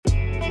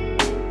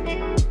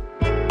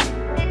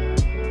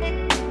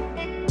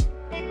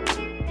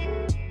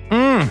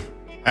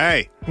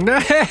Hey.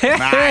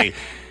 Hi.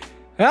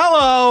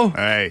 Hello.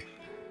 Hey.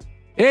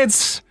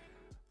 It's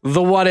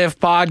the What If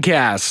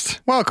Podcast.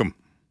 Welcome.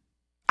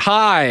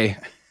 Hi.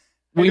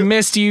 We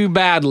missed you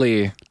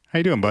badly. How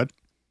you doing, bud?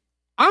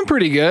 I'm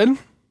pretty good.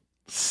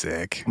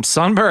 Sick. I'm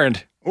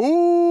sunburned.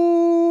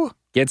 Ooh.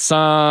 Get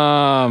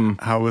some.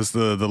 How was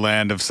the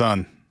land of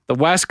sun? The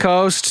West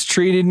Coast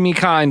treated me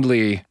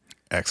kindly.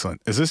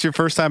 Excellent. Is this your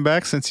first time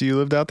back since you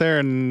lived out there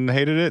and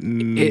hated it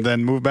and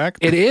then moved back?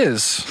 It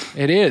is.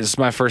 It is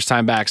my first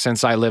time back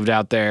since I lived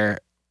out there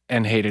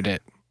and hated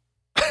it.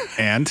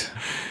 And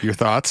your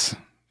thoughts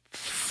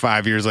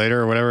 5 years later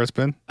or whatever it's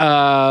been?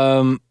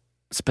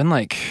 It's been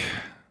like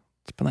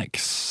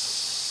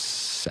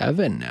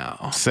 7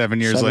 now. 7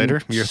 years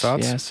later, your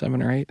thoughts? Yeah,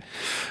 7 or 8.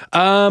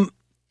 I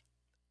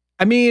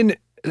mean,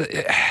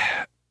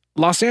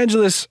 Los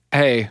Angeles,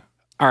 hey,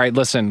 all right,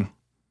 listen,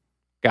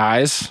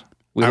 guys,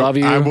 we love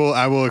you.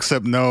 I will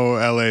accept no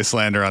LA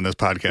slander on this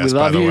podcast, we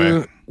love by the you.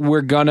 way.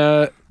 We're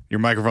gonna... Your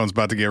microphone's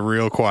about to get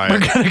real quiet. We're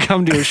gonna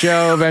come to a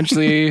show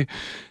eventually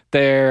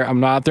there.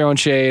 I'm not throwing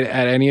shade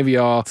at any of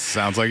y'all.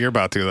 Sounds like you're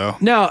about to, though.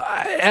 No,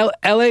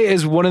 LA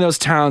is one of those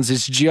towns.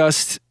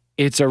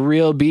 It's a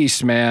real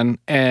beast, man.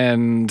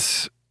 And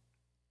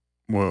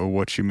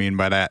what you mean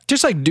by that?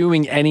 just like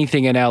doing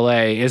anything in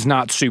LA is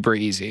not super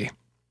easy.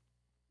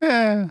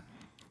 Yeah.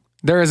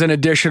 There is an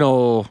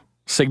additional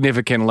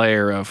significant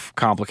layer of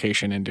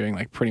complication in doing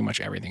like pretty much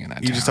everything in that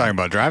town. You just talking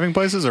about driving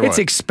places or It's what?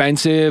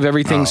 expensive.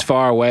 Everything's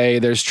far away.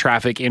 There's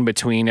traffic in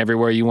between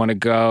everywhere you want to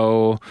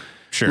go.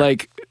 Sure.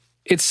 Like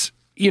it's,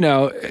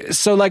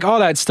 so like all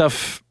that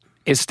stuff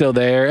is still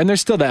there. And there's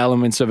still the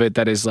elements of it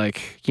that is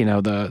like,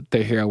 the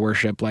hero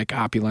worship, like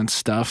opulence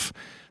stuff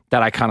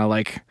that I kind of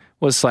like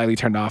was slightly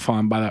turned off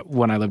on by that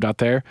when I lived out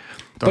there.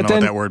 Don't know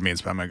what that word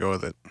means, but I'm going to go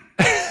with it.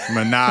 I'm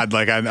going to nod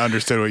like I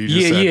understood what you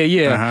just said.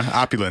 Yeah.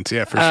 Uh-huh. Opulence,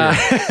 yeah, for sure.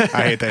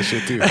 I hate that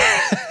shit too.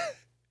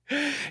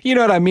 You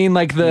know what I mean?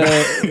 Like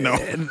No.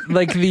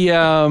 like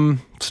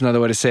it's another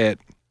way to say it.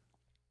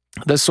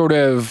 The sort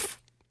of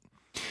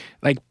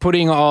like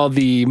putting all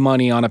the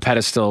money on a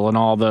pedestal and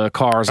all the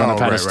cars on a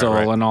pedestal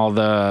right. and all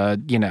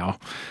the,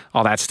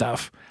 all that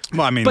stuff.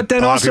 Well, I mean, but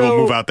then a lot also, of people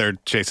move out there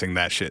chasing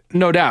that shit.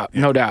 No doubt.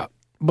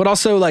 But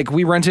also like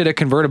we rented a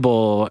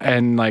convertible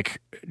and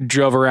like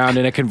drove around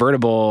in a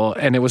convertible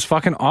and it was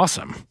fucking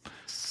awesome.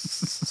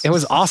 It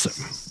was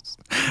awesome.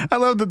 I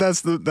love that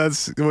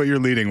that's what you're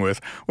leading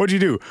with. What'd you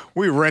do?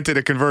 We rented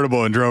a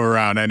convertible and drove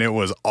around and it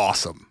was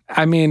awesome.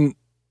 I mean,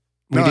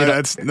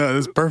 that's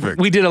perfect.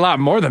 We did a lot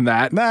more than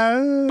that.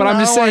 Nah, but I'm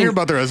just I don't want saying. to hear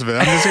about the rest of it.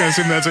 I'm just going to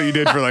assume that's what you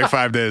did for like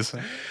 5 days.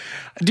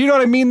 Do you know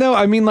what I mean, though?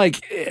 I mean,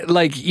 like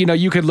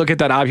you could look at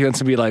that opulence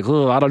and be like,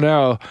 oh, I don't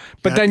know.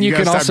 But then you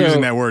can stop also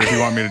using that word if you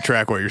want me to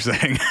track what you're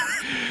saying.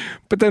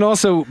 But then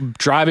also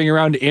driving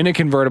around in a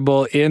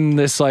convertible in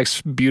this like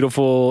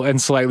beautiful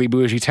and slightly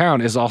bougie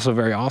town is also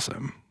very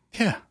awesome.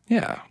 Yeah.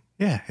 Yeah.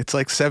 Yeah. It's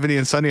like 70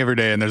 and sunny every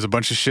day, and there's a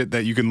bunch of shit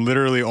that you can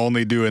literally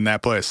only do in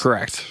that place.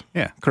 Correct.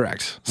 Yeah.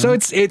 Correct. So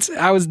that's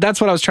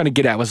what I was trying to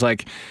get at was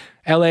like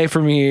LA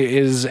for me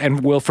is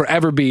and will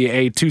forever be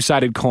a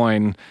two-sided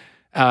coin,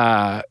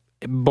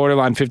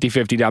 borderline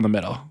 50-50 down the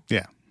middle.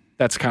 Yeah.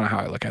 That's kind of how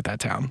I look at that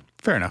town.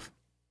 Fair enough.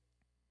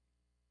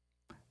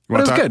 But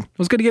it was good. It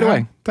was good to get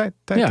away. Tight.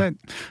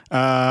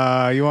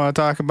 Yeah. You want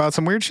to talk about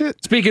some weird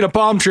shit? Speaking of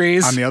palm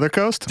trees. On the other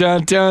coast?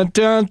 Dun, dun,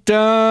 dun,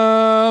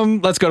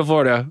 dun. Let's go to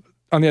Florida.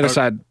 On the other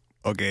side.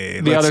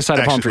 Okay. The other side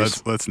of palm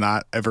trees. Let's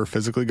not ever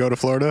physically go to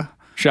Florida.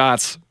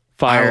 Shots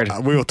fired.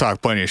 We will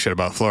talk plenty of shit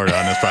about Florida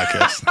on this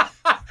podcast.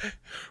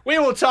 We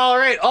will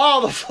tolerate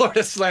all the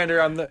Florida slander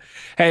on the...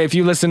 Hey, if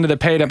you listen to the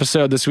paid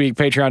episode this week,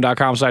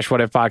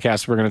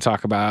 patreon.com/whatifpodcast, we're going to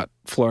talk about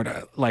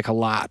Florida like a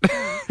lot.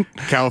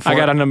 California. I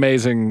got an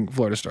amazing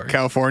Florida story.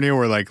 California,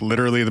 where like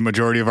literally the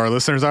majority of our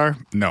listeners are?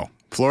 No.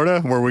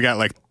 Florida, where we got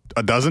like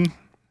a dozen?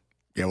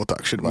 Yeah, we'll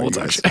talk shit about you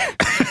guys.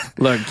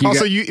 Look,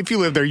 if you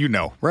live there,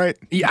 right?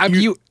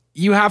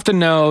 You have to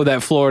know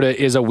that Florida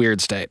is a weird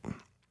state.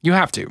 You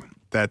have to.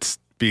 That's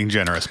being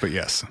generous, but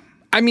yes.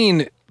 I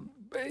mean...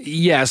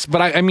 Yes,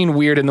 but I mean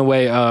weird in the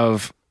way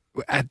of,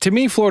 to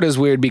me, Florida is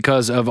weird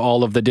because of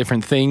all of the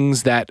different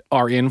things that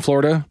are in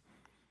Florida.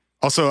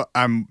 Also,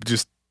 I'm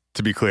just,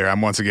 to be clear,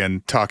 I'm once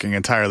again talking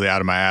entirely out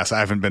of my ass. I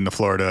haven't been to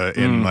Florida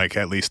in like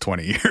at least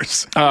 20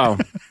 years. Oh,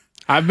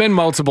 I've been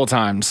multiple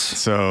times.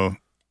 So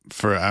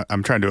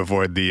I'm trying to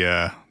avoid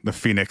the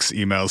Phoenix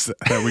emails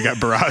that we got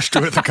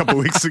barraged with a couple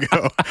weeks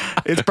ago.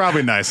 It's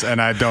probably nice,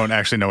 and I don't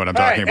actually know what I'm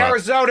talking about.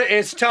 Arizona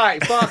is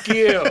tight. Fuck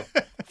you.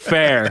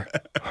 Fair.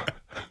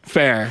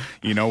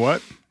 You know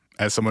what?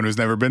 As someone who's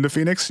never been to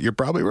Phoenix, you're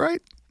probably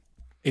right.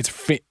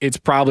 It's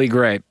probably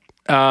great.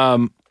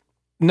 No,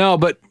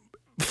 but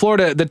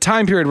Florida, the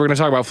time period we're going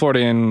to talk about Florida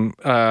in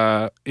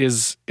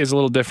is a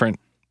little different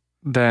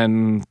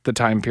than the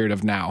time period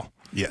of now.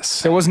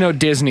 Yes. There was no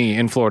Disney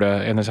in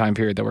Florida in the time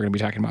period that we're going to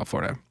be talking about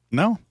Florida.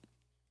 No.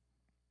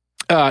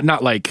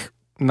 Not like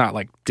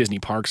Disney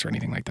parks or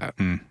anything like that.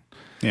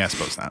 Yeah, I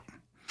suppose not.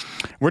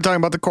 We're talking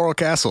about the Coral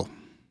Castle.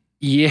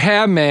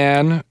 Yeah,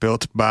 man.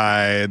 Built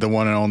by the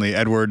one and only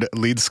Edward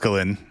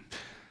Leedskalnin.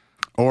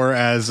 Or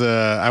as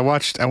I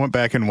went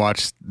back and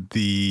watched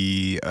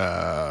the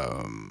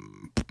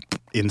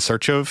In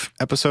Search of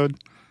episode.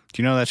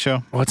 Do you know that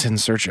show? What's In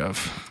Search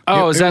of?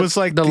 Oh, It was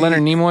like the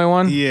Leonard Nimoy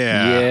one?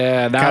 Yeah.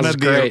 Yeah, that was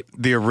great.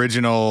 The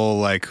original,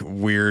 like,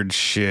 weird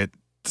shit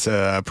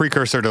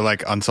precursor to,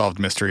 like, Unsolved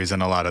Mysteries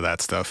and a lot of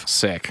that stuff.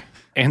 Sick.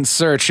 In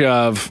Search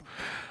of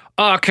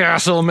a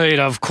castle made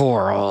of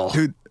coral.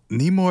 Dude,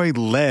 Nimoy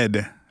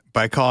led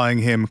by calling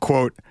him,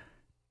 quote,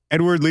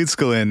 Edward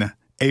Leedskalnin,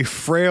 a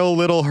frail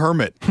little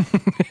hermit.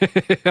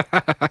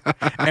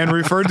 And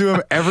referred to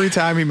him every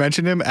time he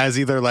mentioned him as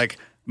either, like,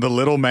 the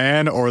little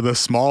man or the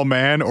small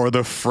man or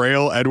the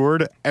frail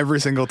Edward every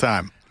single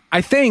time.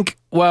 I think,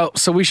 well,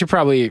 so we should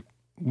probably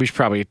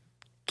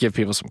give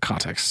people some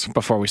context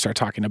before we start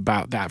talking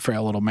about that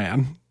frail little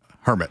man.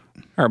 Hermit.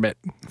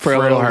 Frail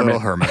little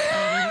hermit.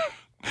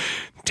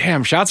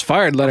 Damn, shots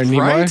fired, Leonard Nimoy.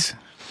 Right?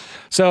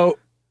 So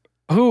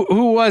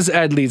who was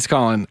Ed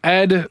Leedskalnin?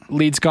 Ed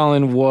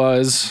Leedskalnin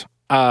was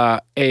a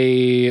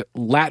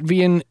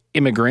Latvian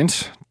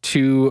immigrant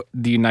to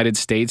the United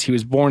States. He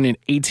was born in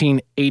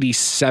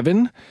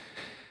 1887.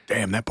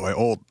 Damn, that boy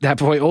old.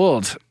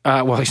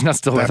 Well, he's not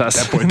still with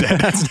us. That boy dead.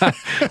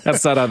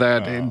 That's not how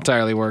that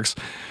entirely works.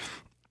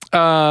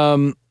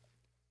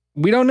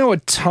 We don't know a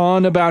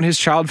ton about his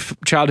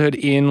childhood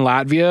in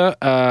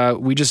Latvia.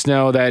 We just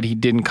know that he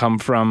didn't come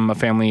from a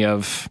family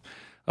of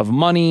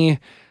money.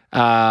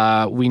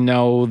 We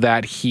know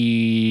that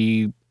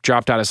he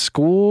dropped out of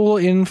school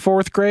in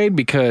 4th grade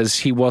because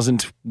he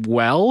wasn't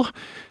well.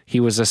 He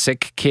was a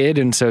sick kid,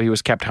 and so he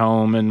was kept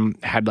home and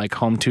had like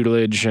home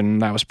tutelage,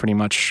 and that was pretty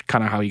much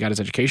kind of how he got his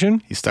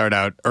education. He started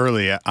out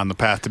early on the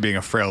path to being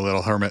a frail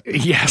little hermit.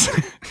 Yes.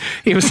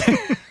 He was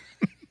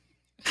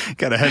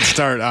got a head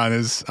start on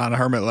a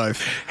hermit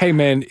life. Hey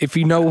man, if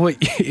you know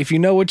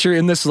what you're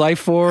in this life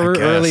for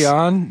early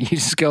on, you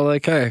just go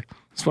like, hey,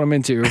 that's what I'm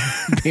into.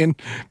 Being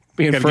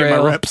frail, get my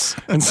reps.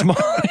 And small.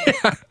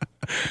 Yeah.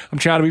 I'm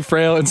trying to be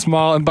frail and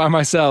small and by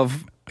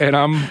myself, and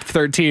I'm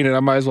 13 and I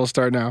might as well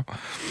start now.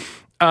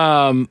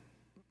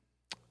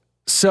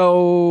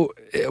 So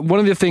one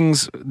of the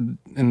things,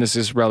 and this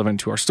is relevant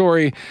to our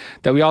story,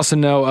 that we also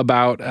know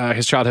about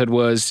his childhood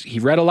was he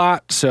read a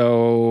lot.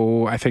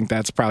 So I think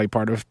that's probably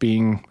part of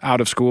being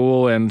out of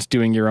school and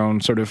doing your own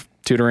sort of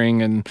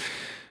tutoring and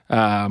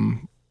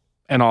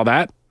all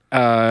that.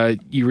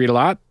 You read a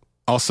lot.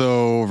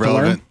 Also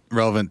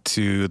relevant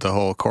to the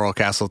whole Coral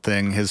Castle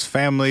thing. His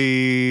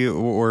family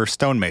were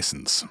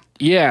stonemasons.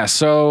 Yeah,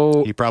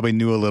 so he probably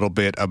knew a little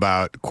bit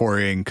about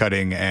quarrying,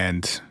 cutting,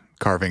 and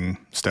carving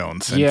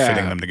stones and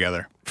fitting them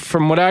together.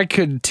 From what I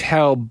could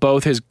tell,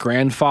 both his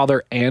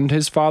grandfather and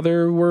his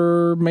father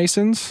were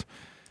masons.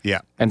 Yeah.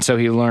 And so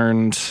he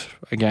learned,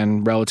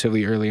 again,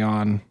 relatively early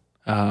on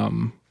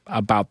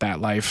about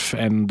that life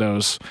and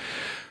those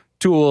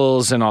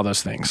tools and all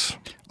those things.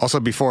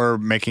 Also, before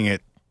making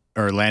it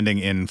or landing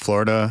in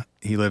Florida,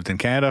 he lived in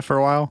Canada for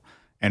a while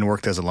and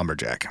worked as a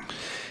lumberjack.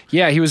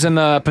 Yeah, he was in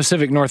the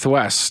Pacific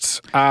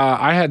Northwest.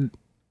 I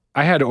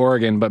had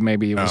Oregon, but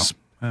maybe it was...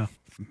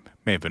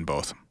 May have been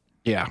both.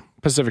 Yeah,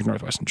 Pacific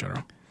Northwest in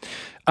general.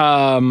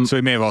 So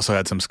he may have also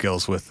had some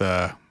skills with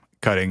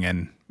cutting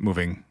and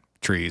moving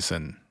trees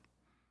and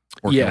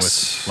working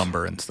with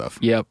lumber and stuff.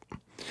 Yep.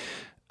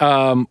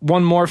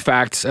 One more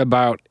fact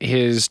about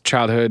his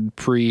childhood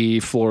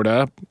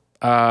pre-Florida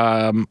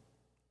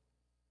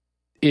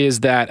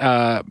is that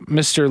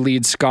Mr.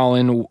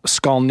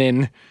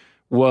 Leedskalnin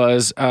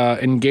was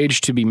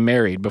engaged to be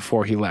married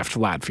before he left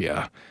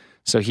Latvia.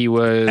 So he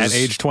was... At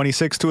age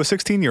 26 to a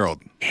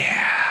 16-year-old.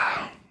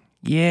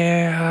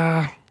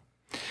 Yeah.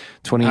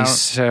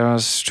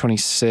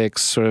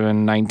 26, sort of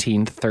in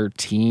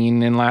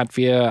 1913 in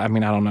Latvia. I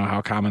mean, I don't know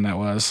how common that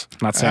was.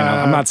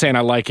 I'm not saying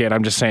I like it.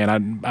 I'm just saying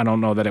I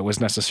don't know that it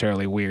was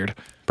necessarily weird.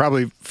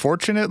 Probably,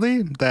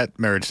 fortunately, that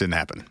marriage didn't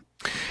happen.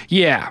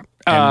 Yeah.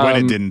 And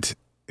when it didn't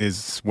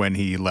is when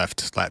he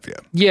left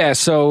Latvia. Yeah,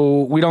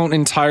 so we don't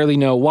entirely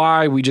know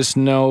why. We just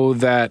know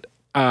that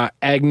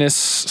Agnes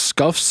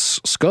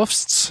Skufst.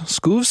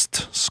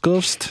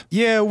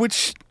 Yeah,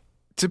 which,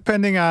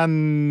 depending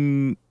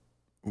on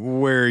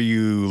where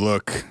you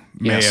look,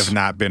 may have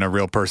not been a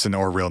real person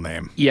or real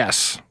name.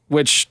 Yes,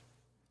 which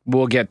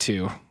we'll get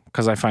to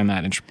because I find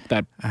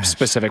that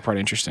specific part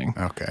interesting.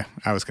 Okay,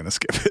 I was going to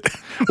skip it.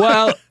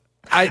 Well,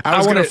 I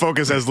was going to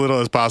focus as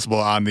little as possible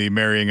on the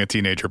marrying a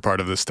teenager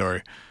part of this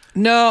story.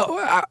 No,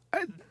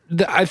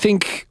 I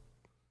think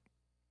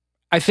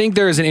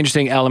there is an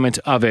interesting element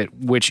of it,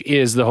 which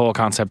is the whole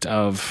concept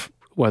of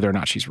whether or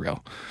not she's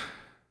real.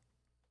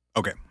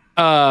 Okay.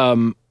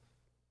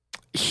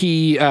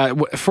 He,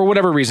 for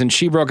whatever reason,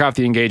 she broke off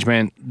the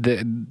engagement.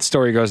 The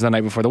story goes the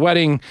night before the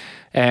wedding,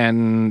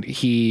 and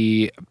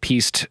he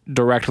pieced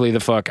directly the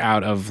fuck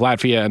out of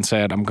Latvia and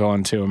said, I'm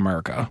going to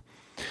America.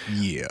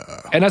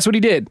 Yeah. And that's what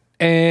he did.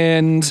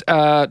 And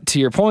to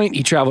your point,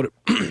 he traveled,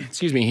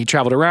 he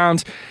traveled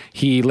around.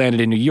 He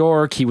landed in New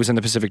York. He was in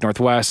the Pacific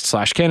Northwest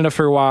 / Canada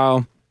for a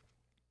while,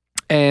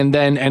 and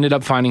then ended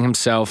up finding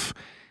himself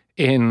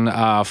in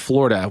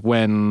Florida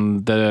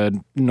when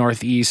the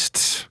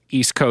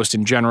East Coast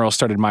in general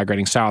started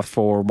migrating south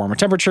for warmer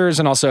temperatures,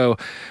 and also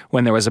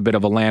when there was a bit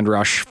of a land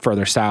rush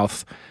further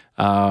south.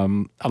 A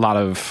lot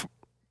of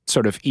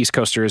sort of East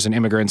Coasters and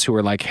immigrants who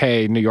were like,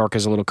 hey, New York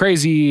is a little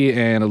crazy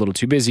and a little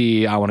too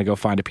busy. I want to go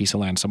find a piece of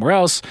land somewhere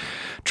else.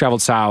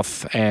 Traveled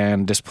south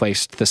and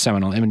displaced the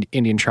Seminole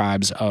Indian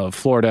tribes of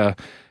Florida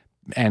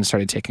and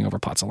started taking over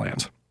plots of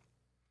land.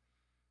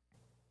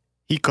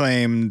 He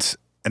claimed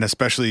an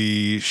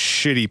especially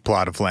shitty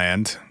plot of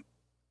land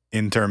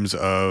in terms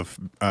of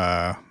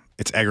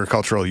its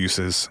agricultural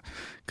uses,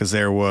 because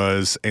there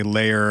was a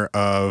layer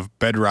of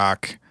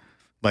bedrock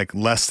like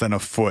less than a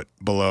foot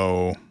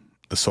below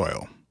the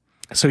soil.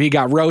 So he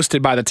got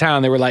roasted by the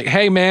town. They were like,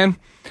 hey, man,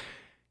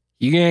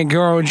 you ain't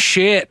growing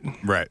shit.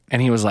 Right.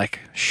 And he was like,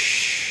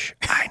 shh,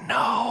 I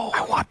know.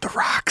 I want the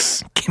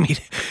rocks. Give me.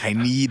 I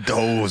need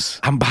those.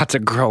 I'm about to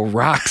grow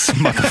rocks,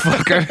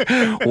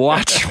 motherfucker.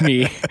 Watch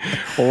me.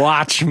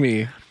 Watch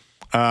me.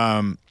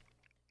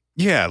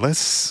 Yeah,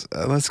 let's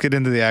get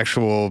into the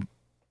actual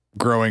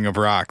growing of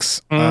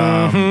rocks.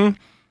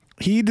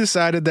 He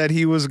decided that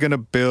he was going to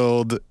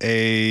build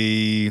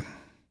a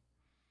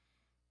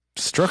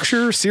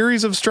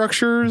series of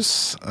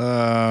structures,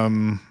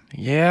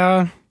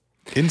 yeah,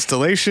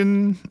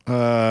 installation,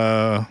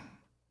 I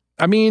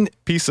mean,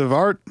 piece of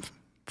art,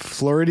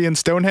 Floridian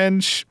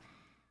Stonehenge,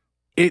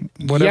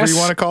 whatever you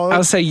want to call it.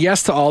 I'll say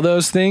yes to all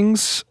those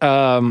things.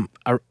 A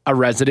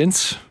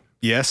residence.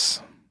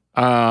 Yes.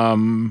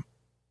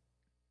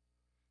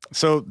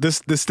 So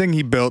this thing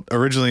he built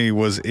originally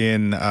was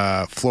in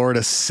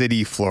Florida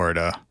City,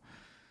 Florida,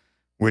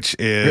 which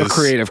is real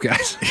creative,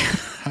 guys.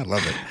 I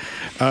love it.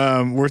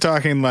 We're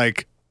talking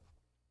like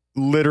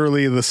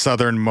literally the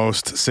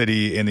southernmost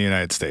city in the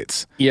United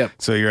States. Yep.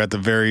 So you're at the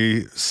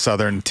very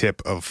southern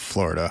tip of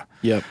Florida.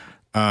 Yep.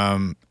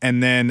 And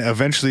then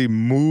eventually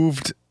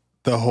moved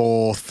the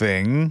whole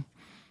thing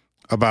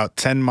about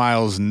 10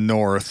 miles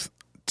north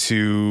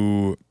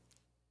to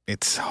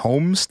its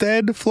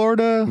Homestead,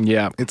 Florida.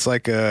 Yeah. It's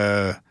like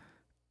a,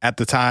 at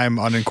the time,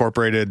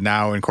 unincorporated,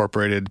 now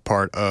incorporated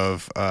part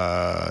of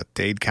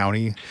Dade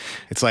County.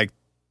 It's like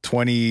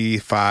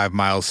 25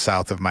 miles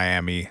south of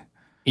Miami.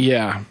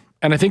 Yeah.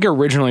 And I think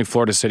originally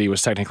Florida City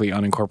was technically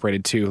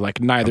unincorporated too.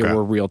 Like neither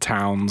were real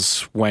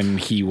towns when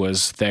he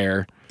was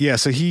there. Yeah.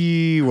 So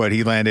he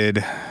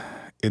landed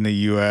in the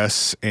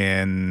U.S.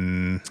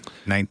 in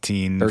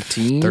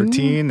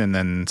 1913. And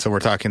then, so we're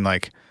talking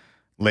like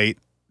late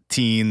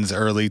teens,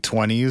 early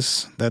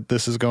 20s that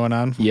this is going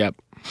on. Yep.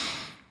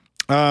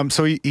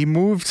 So he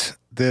moved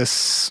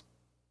this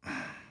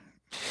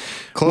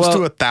close to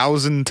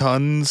 1,000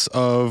 tons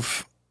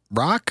of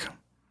rock.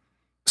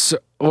 So,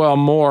 well,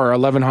 more,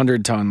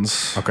 1,100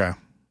 tons. Okay.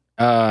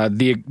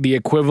 The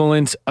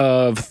equivalent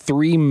of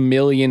 3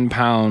 million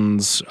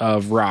pounds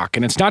of rock.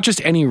 And it's not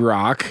just any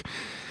rock.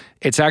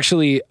 It's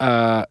actually,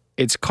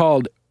 it's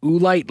called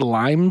oolite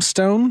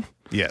limestone.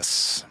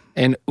 Yes.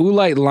 And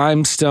oolite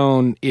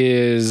limestone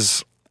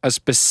is a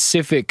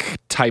specific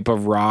type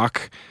of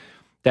rock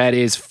that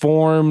is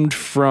formed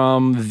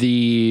from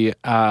the,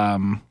 I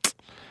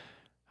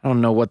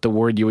don't know what the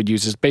word you would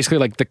use is, basically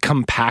like the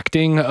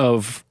compacting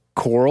of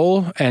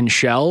coral and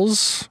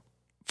shells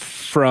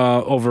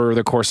from over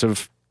the course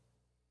of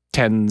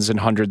tens and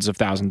hundreds of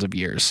thousands of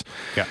years.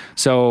 Yeah.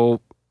 So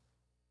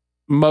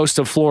most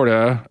of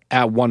Florida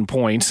at one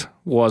point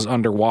was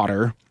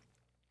underwater,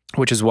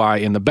 which is why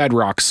in the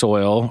bedrock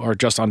soil, or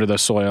just under the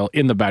soil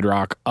in the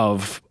bedrock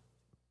of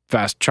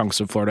vast chunks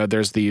of Florida,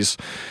 there's these,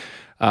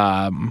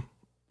 well,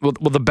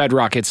 the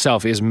bedrock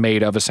itself is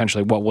made of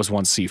essentially what was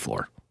once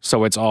seafloor.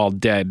 So it's all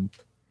dead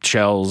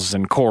shells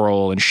and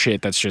coral and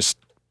shit that's just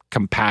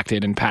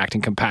compacted and packed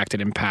and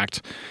compacted and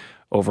packed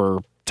over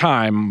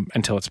time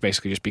until it's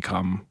basically just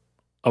become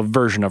a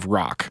version of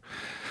rock.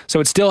 So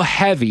it's still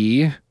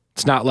heavy.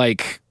 It's not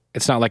like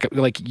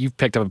you've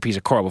picked up a piece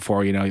of coral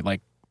before, you know,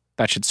 like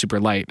that shit's super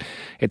light.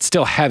 It's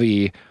still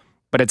heavy,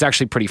 but it's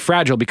actually pretty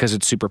fragile because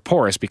it's super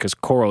porous, because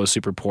coral is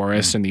super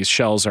porous and these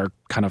shells are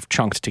kind of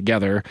chunked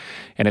together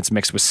and it's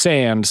mixed with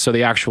sand. So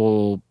the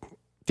actual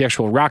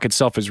rock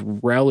itself is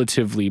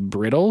relatively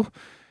brittle.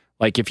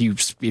 Like if you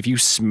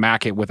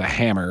smack it with a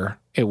hammer,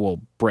 it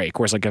will break.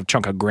 Whereas like a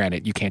chunk of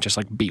granite, you can't just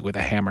like beat with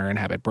a hammer and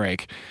have it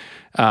break.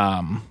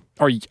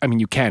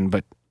 You can,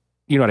 but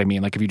you know what I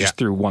mean? Like if you just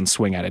threw one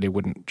swing at it, it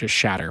wouldn't just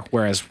shatter.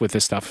 Whereas with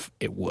this stuff,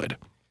 it would.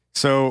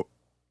 So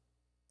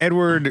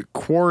Edward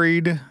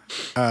quarried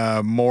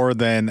more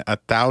than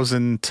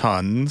 1,000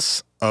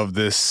 tons of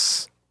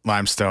this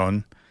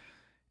limestone,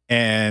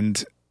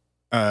 and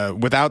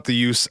without the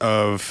use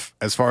of,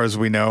 as far as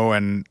we know,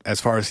 and as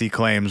far as he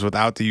claims,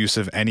 without the use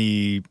of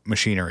any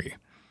machinery.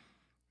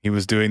 He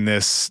was doing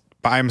this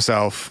by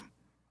himself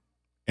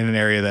in an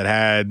area that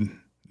had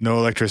no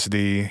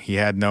electricity. He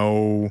had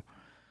no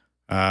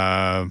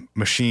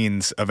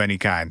machines of any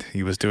kind.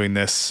 He was doing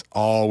this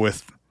all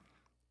with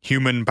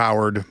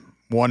human-powered,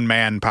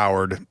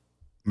 one-man-powered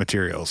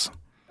materials.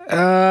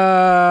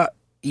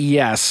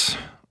 Yes.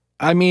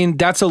 I mean,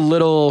 that's a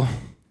little...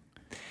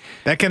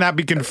 That cannot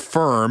be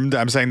confirmed.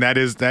 I'm saying that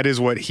is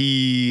what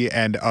he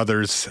and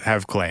others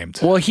have claimed.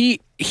 Well,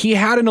 he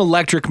had an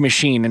electric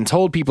machine and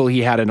told people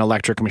he had an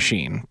electric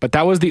machine, but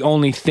that was the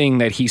only thing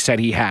that he said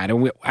he had.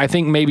 And I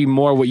think maybe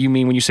more what you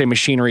mean when you say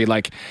machinery,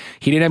 like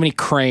he didn't have any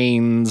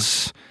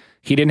cranes,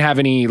 he didn't have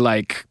any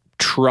like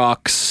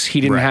trucks,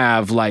 he didn't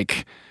have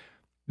like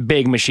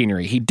big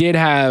machinery. He did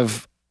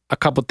have a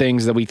couple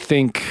things that we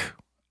think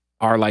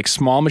are like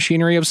small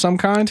machinery of some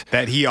kind.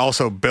 That he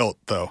also built,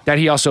 though.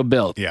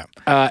 Yeah.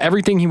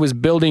 Everything he was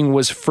building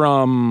was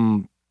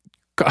from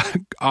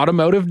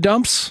automotive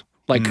dumps,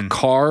 like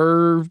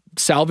car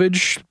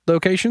salvage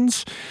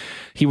locations.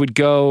 He would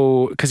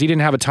go, because he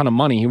didn't have a ton of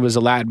money. He was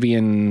a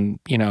Latvian,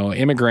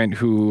 immigrant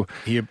who...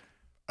 He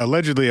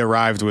allegedly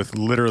arrived with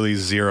literally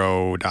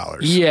 $0.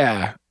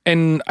 Yeah.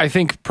 And I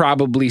think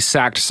probably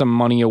sacked some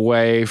money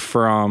away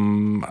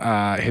from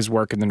his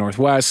work in the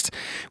Northwest.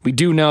 We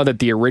do know that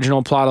the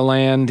original plot of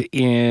land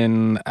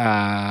in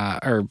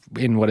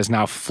what is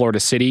now Florida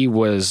City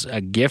was a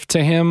gift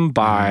to him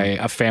by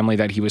a family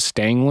that he was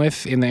staying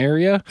with in the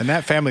area. And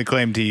that family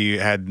claimed he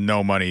had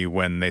no money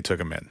when they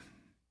took him in.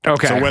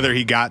 Okay. So whether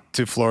he got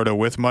to Florida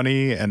with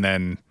money and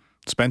then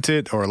spent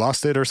it or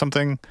lost it or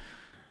something,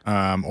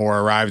 or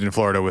arrived in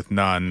Florida with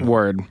none.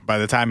 Word. By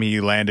the time he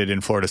landed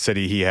in Florida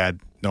City, he had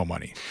no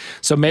money.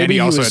 So maybe and he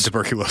also had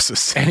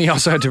tuberculosis. And he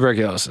also had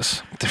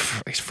tuberculosis.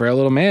 He's a frail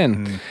little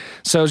man.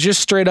 So it's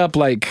just straight up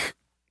like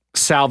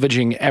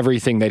salvaging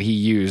everything that he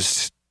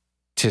used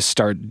to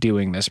start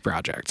doing this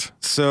project.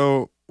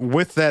 So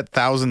with that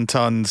 1,000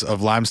 tons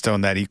of limestone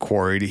that he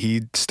quarried,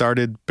 he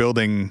started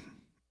building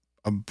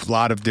a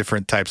lot of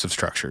different types of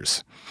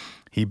structures.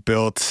 He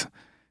built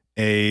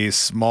a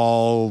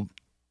small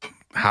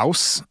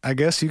house, I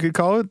guess you could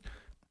call it.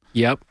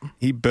 Yep.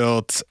 He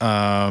built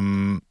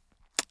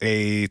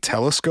a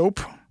telescope.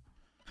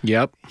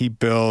 Yep. He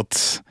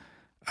built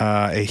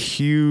a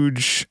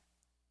huge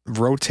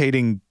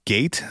rotating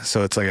gate.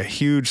 So it's like a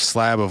huge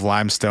slab of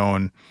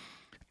limestone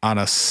on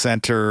a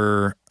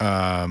center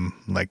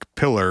like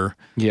pillar.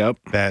 Yep.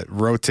 That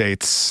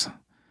rotates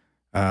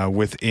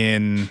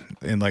within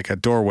in like a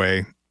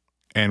doorway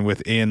and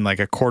within like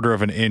a quarter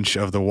of an inch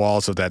of the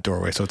walls of that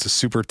doorway. So it's a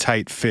super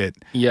tight fit.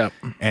 Yep.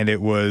 And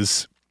it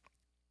was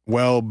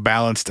well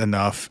balanced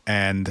enough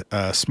and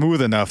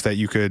smooth enough that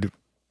you could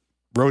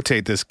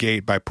rotate this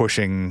gate by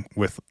pushing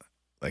with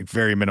like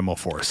very minimal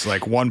force.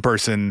 Like one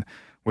person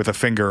with a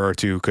finger or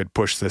two could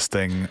push this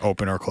thing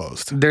open or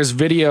closed. There's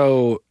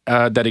video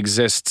that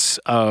exists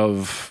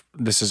of,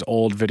 this is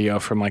old video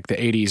from like the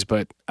 80s,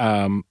 but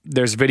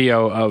there's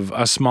video of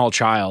a small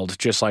child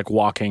just like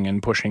walking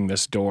and pushing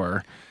this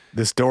door.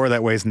 This door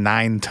that weighs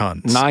 9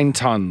 tons. 9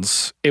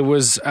 tons. It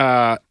was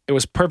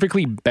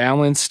perfectly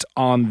balanced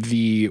on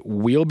the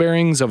wheel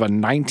bearings of a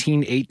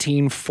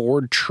 1918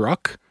 Ford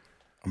truck.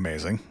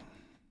 Amazing.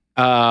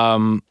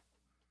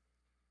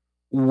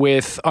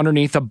 With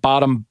underneath the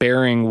bottom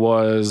bearing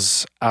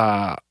was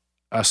a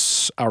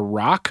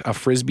rock, a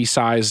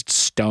frisbee-sized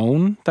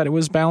stone that it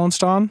was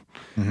balanced on.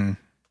 Mm-hmm.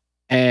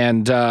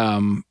 And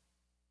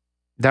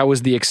that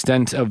was the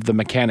extent of the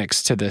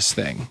mechanics to this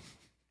thing.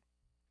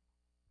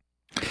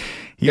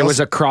 There was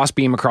a cross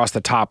beam across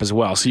the top as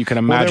well, so you can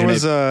imagine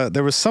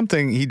there was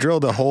something, he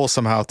drilled a hole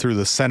somehow through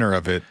the center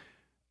of it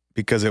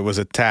because it was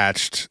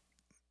attached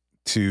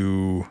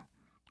to,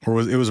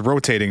 or it was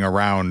rotating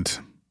around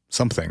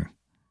something.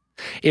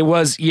 It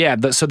was, yeah,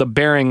 so the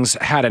bearings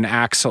had an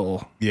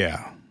axle.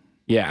 Yeah.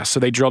 Yeah, so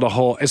they drilled a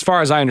hole, as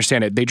far as I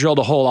understand it, they drilled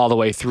a hole all the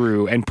way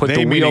through and put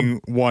the wheel...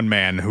 meaning one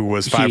man who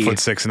was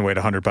 5'6" and weighed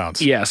 100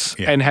 pounds. Yes,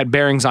 yeah. And had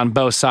bearings on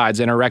both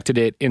sides and erected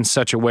it in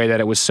such a way that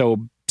it was so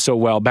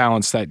well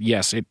balanced that,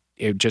 yes, it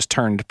just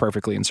turned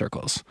perfectly in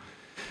circles.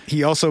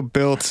 He also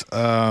built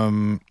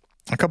a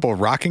couple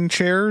of rocking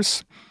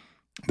chairs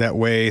that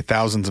weigh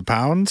thousands of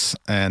pounds.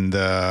 And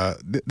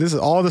this is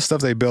all the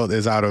stuff they built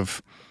is out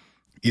of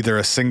either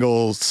a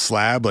single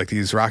slab, like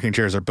these rocking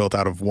chairs are built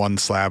out of one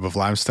slab of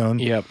limestone.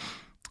 Yep.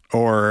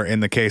 Or in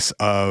the case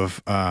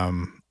of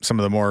some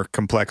of the more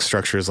complex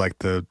structures like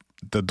the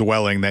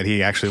dwelling that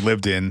he actually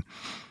lived in,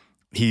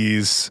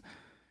 he's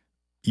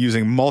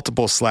using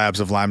multiple slabs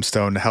of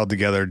limestone held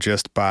together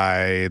just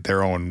by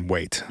their own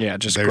weight. Yeah,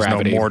 just there's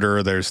gravity. No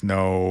mortar,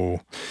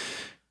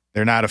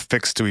 they're not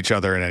affixed to each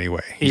other in any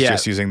way. He's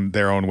just using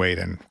their own weight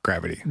and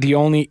gravity. The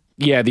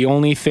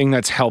only thing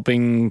that's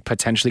helping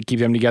potentially keep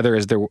them together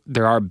is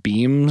there are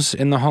beams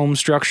in the home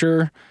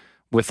structure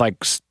with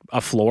like a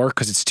floor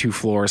because it's 2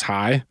 floors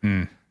high.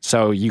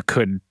 So you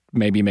could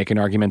maybe make an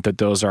argument that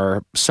those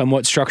are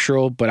somewhat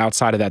structural, but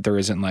outside of that, there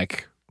isn't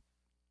like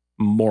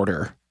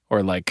mortar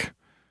or like,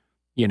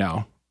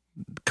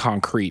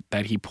 concrete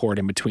that he poured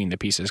in between the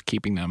pieces,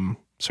 keeping them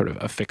sort of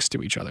affixed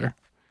to each other.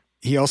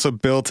 He also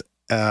built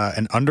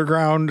an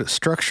underground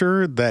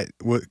structure that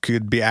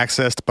could be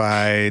accessed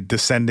by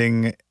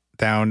descending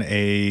down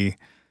a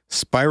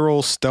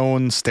spiral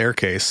stone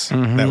staircase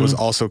that was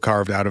also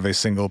carved out of a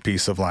single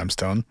piece of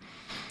limestone.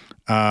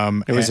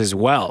 It was his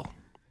well.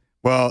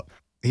 Well,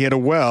 he had a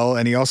well,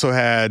 and he also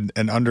had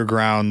an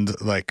underground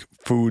like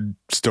food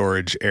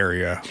storage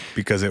area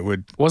because it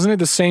would. Wasn't it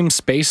the same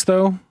space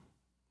though?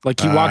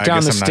 Like you walk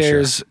down the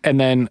stairs, and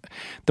then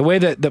the way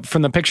that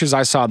from the pictures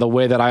I saw, the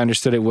way that I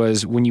understood it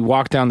was when you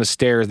walk down the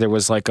stairs, there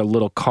was like a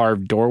little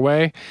carved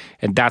doorway,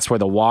 and that's where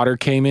the water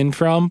came in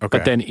from. Okay.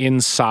 But then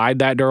inside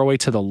that doorway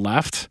to the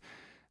left,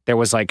 there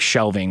was like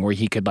shelving where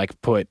he could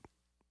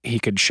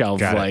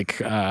shelve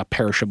like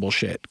perishable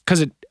shit.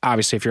 Because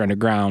obviously, if you're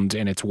underground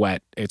and it's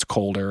wet, it's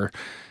colder,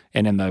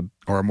 and in the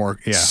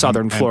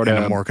southern Florida,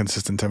 and a more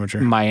consistent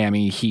temperature,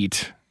 Miami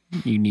heat,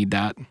 you need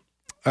that.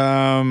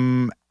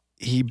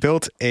 He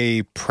built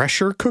a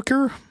pressure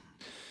cooker.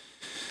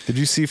 Did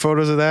you see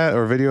photos of that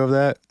or video of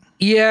that?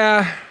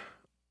 Yeah.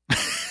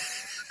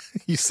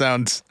 You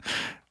sound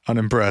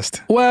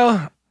unimpressed.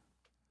 Well,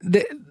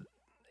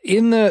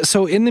 in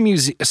the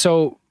museum.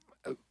 So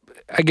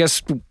I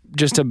guess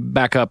just to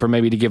back up, or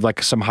maybe to give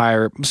like some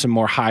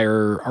more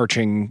higher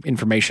arching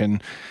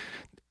information,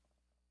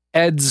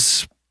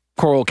 Ed's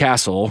Coral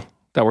Castle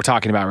that we're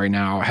talking about right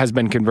now has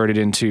been converted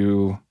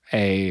into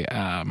a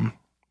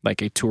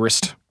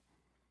tourist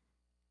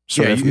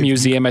sort of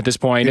museum at this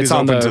point. It's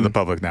open to the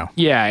public now.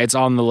 Yeah, it's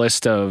on the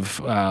list of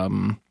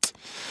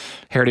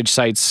heritage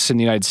sites in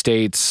the United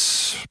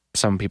States.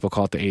 Some people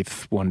call it the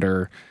Eighth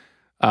Wonder.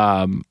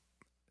 They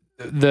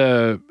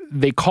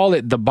call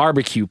it the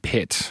barbecue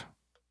pit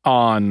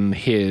on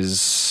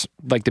his,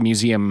 like the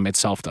museum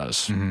itself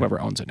does, whoever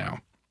owns it now.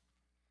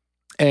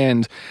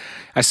 And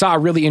I saw a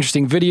really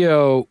interesting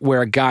video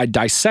where a guy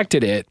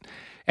dissected it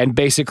and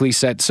basically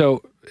said,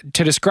 so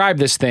to describe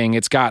this thing,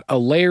 it's got a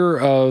layer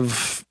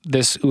of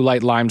this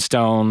oolite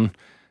limestone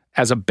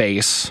as a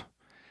base.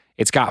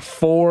 It's got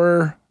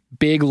 4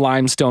 big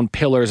limestone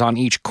pillars on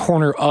each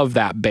corner of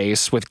that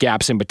base with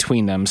gaps in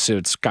between them. So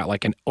it's got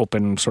like an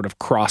open sort of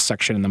cross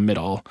section in the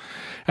middle.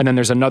 And then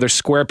there's another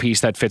square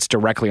piece that fits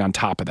directly on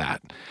top of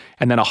that.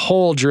 And then a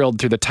hole drilled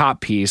through the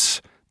top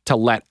piece to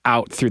let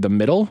out through the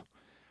middle.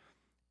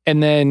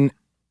 And then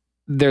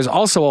there's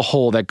also a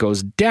hole that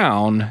goes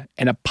down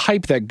and a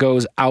pipe that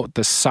goes out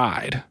the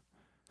side.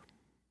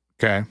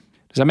 Okay.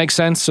 Does that make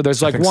sense? So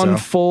there's like one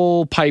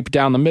full pipe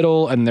down the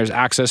middle, and there's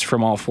access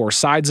from all 4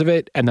 sides of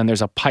it. And then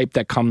there's a pipe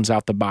that comes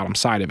out the bottom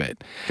side of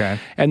it. Okay.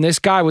 And this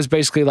guy was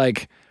basically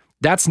like,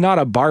 that's not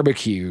a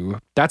barbecue.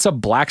 That's a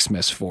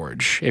blacksmith's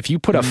forge. If you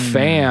put a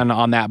fan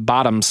on that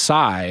bottom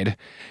side,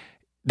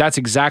 that's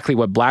exactly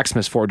what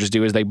blacksmith's forges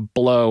do, is they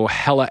blow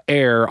hella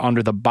air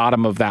under the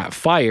bottom of that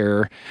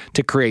fire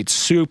to create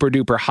super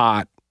duper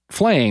hot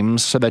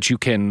flames so that you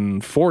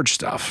can forge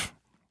stuff.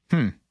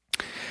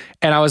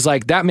 And I was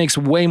like, that makes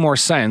way more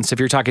sense if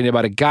you're talking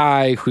about a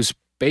guy who's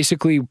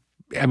basically,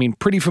 I mean,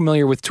 pretty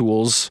familiar with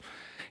tools.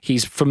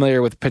 He's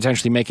familiar with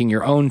potentially making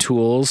your own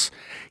tools.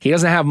 He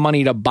doesn't have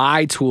money to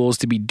buy tools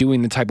to be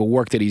doing the type of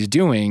work that he's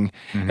doing.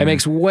 It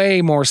makes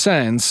way more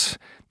sense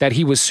that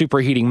he was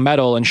superheating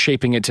metal and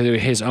shaping it to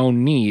his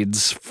own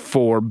needs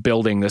for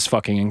building this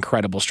fucking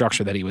incredible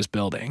structure that he was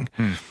building.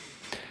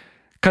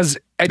 Because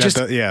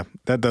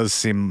that does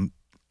seem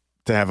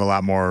to have a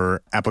lot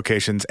more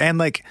applications. And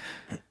like,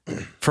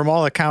 from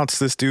all accounts,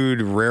 this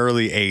dude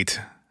rarely ate.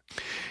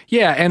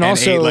 Yeah, and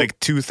also ate like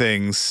 2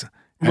 things,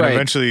 and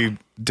eventually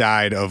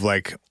died of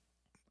like,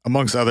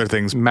 amongst other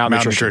things,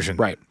 malnutrition.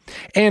 Right.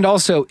 And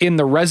also in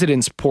the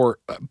residence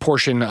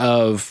portion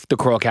of the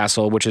Coral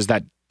Castle, which is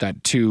that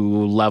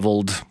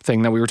 2-leveled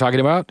thing that we were talking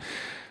about,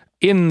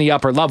 in the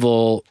upper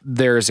level,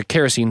 there's a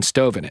kerosene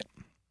stove in it.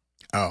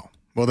 Oh,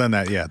 well then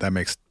that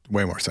makes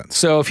way more sense.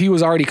 So if he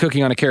was already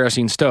cooking on a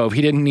kerosene stove,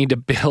 he didn't need to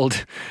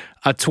build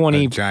a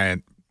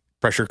giant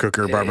pressure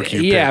cooker barbecue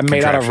pit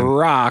made out of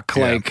rock.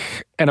 Yeah.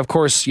 Like, and of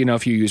course,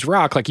 if you use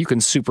rock, like you can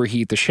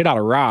superheat the shit out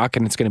of rock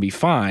and it's going to be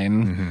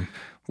fine.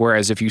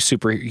 Whereas if you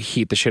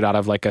superheat the shit out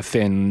of like a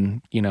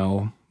thin,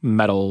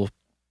 metal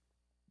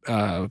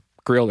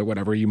grill or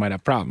whatever, you might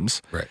have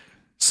problems. Right.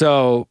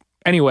 So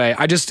anyway,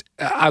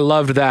 I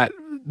loved that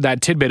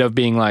tidbit of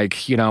being like,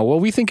 well,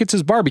 we think it's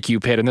his barbecue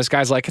pit, and this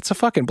guy's like, it's a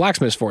fucking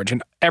blacksmith's forge,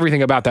 and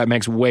everything about that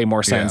makes way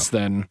more sense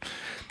than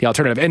the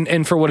alternative.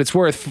 And for what it's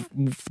worth,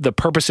 the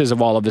purposes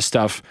of all of this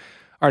stuff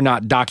are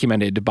not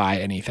documented by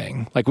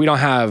anything. Like, we don't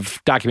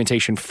have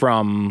documentation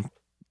from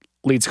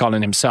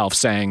Leedskalnin himself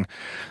saying,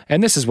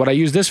 and this is what I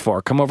use this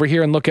for. Come over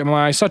here and look at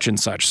my such and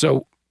such.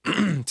 So,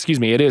 excuse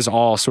me, it is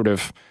all sort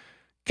of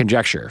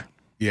conjecture.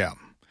 Yeah.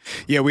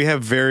 Yeah, we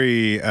have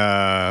very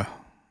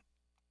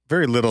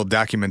little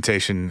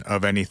documentation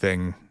of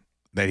anything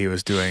that he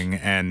was doing,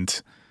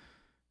 and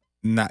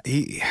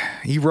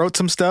he wrote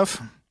some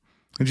stuff.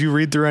 Did you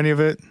read through any of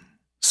it?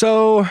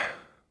 So,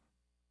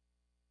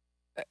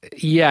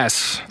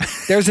 yes,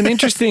 there's an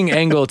interesting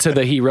angle to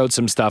the he wrote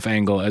some stuff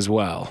angle as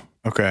well.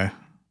 Okay.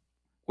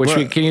 Which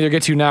we can either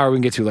get to now or we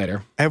can get to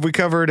later. Have we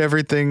covered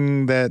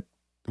everything that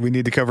we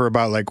need to cover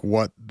about like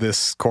what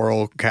this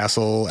Coral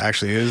Castle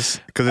actually is?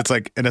 Because it's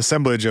like an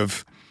assemblage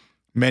of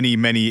many,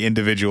 many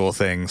individual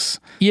things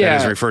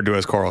that is referred to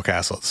as Coral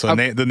Castle. So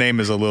the name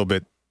is a little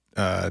bit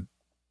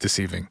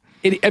deceiving.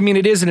 It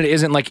is and it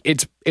isn't. Like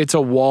it's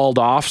a walled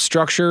off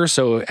structure,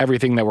 so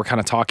everything that we're kind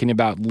of talking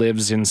about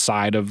lives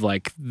inside of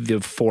like the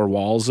four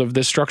walls of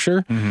this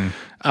structure.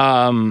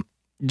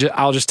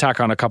 I'll just tack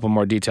on a couple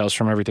more details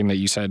from everything that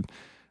you said.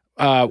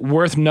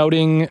 Worth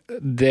noting,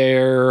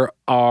 there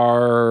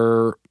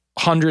are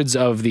hundreds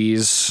of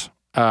these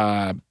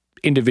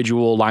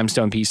individual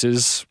limestone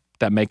pieces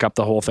that make up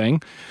the whole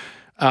thing.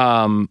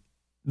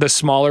 The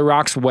smaller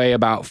rocks weigh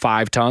about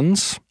 5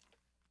 tons.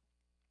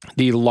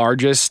 The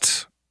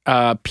largest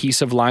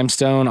piece of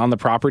limestone on the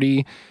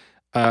property,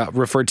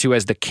 referred to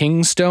as the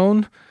King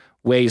Stone,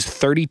 weighs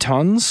 30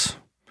 tons.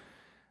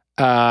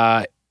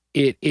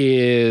 It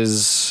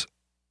is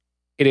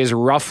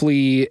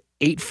roughly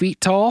 8 feet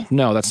tall.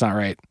 No, that's not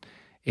right.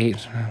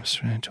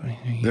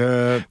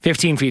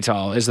 15 feet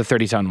tall is the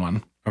 30-ton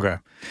one. Okay.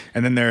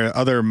 And then there are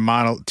other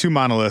two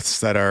monoliths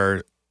that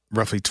are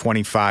roughly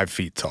 25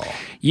 feet tall.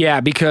 Yeah,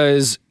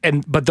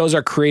 but those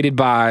are created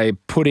by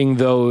putting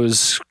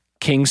those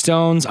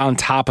kingstones on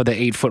top of the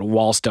 8-foot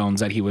wall stones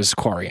that he was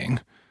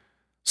quarrying.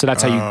 So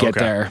that's how you get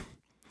there.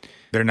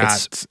 They're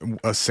not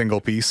a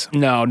single piece.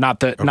 No, not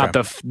the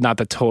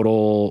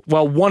total.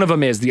 Well, one of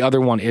them is. The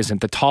other one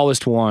isn't. The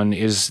tallest one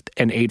is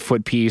an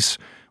 8-foot piece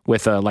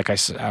with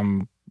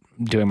I'm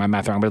doing my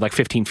math wrong, but like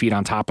 15 feet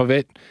on top of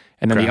it,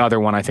 and then the other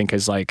one I think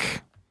is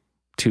like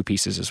 2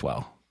 pieces as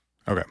well.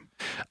 Okay.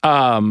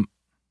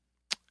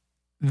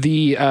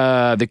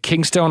 The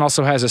Kingstone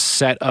also has a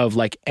set of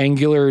like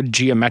angular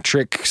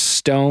geometric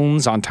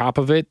stones on top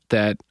of it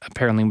that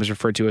apparently was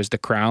referred to as the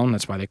crown.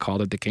 That's why they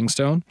called it the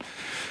Kingstone.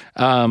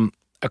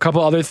 A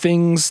couple other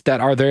things that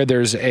are there.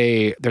 There's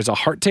a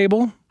heart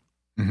table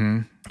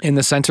in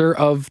the center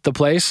of the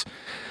place.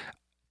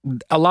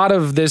 A lot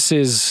of this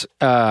is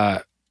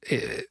the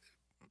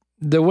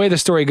way the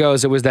story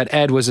goes. It was that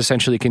Ed was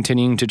essentially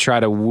continuing to try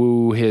to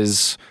woo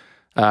his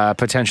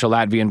potential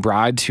Latvian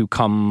bride to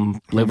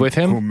come live with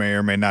him. Who may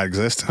or may not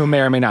exist.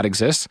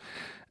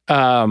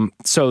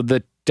 So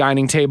the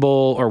dining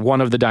table, or one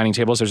of the dining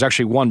tables, there's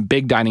actually one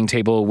big dining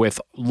table with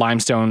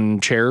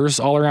limestone chairs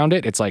all around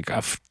it. It's like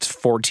a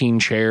 14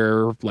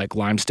 chair, like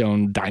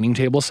limestone dining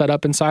table set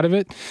up inside of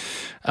it.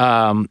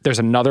 There's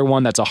another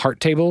one that's a heart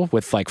table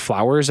with like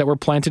flowers that were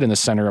planted in the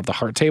center of the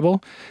heart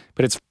table,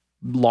 but it's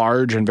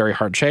large and very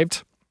heart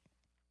shaped.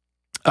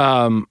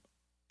 And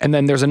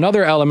then there's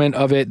another element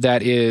of it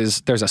that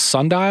is, there's a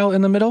sundial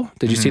in the middle.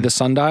 Did you see the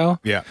sundial?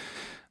 Yeah.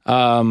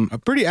 A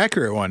pretty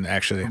accurate one,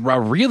 actually. A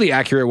really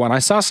accurate one. I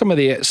saw some of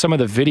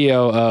the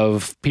video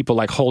of people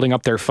like holding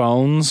up their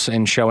phones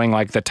and showing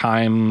like the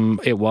time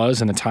it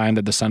was and the time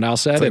that the sundial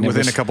said. Like and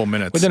within a couple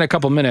minutes. Within a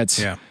couple minutes.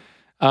 Yeah.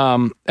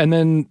 And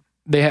then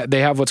they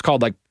have what's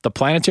called like the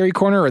planetary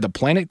corner or the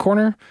planet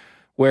corner,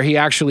 where he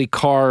actually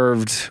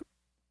carved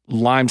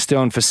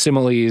limestone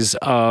facsimiles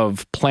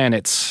of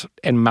planets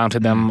and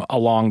mounted them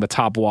along the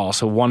top wall.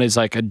 So one is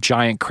like a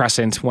giant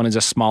crescent, one is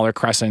a smaller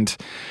crescent.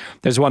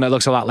 There's one that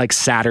looks a lot like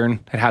Saturn.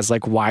 It has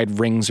like wide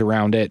rings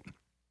around it.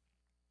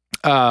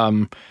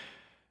 Again,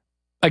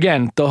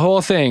 the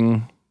whole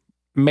thing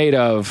made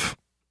of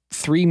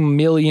 3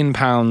 million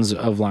pounds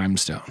of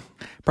limestone.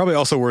 Probably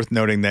also worth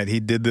noting that he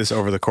did this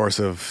over the course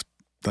of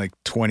like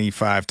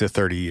 25 to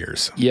 30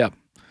 years. Yep.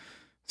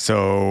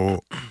 So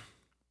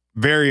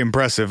very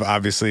impressive,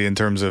 obviously, in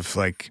terms of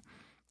like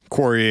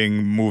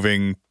quarrying,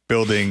 moving,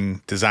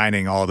 building,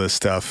 designing, all this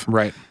stuff.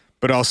 Right.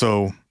 But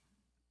also,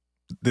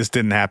 this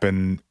didn't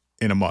happen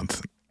in a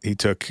month. He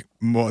took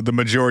the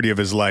majority of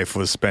his life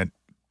was spent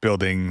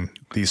building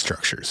these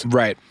structures.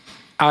 Right.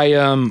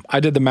 I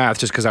did the math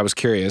just because I was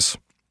curious.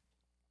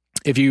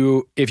 If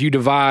you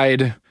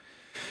divide,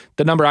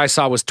 the number I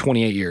saw was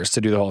 28 years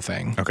to do the whole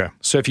thing. Okay.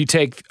 So if you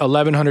take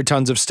 1,100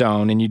 tons of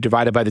stone and you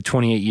divide it by the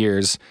 28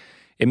 years,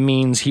 it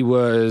means he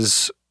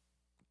was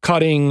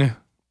cutting,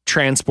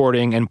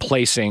 transporting, and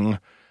placing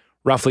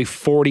roughly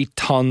 40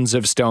 tons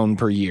of stone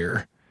per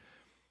year,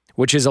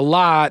 which is a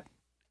lot,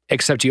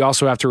 except you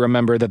also have to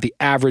remember that the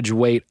average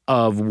weight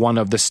of one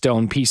of the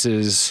stone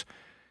pieces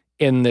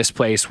in this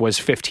place was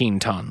 15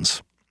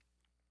 tons.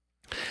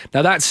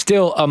 Now, that's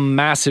still a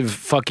massive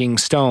fucking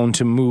stone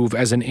to move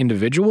as an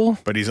individual.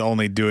 But he's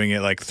only doing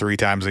it like 3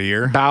 times a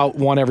year? About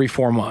one every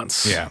 4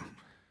 months. Yeah.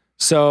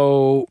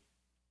 So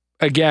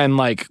again,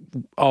 like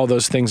all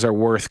those things are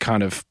worth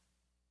kind of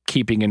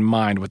keeping in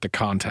mind with the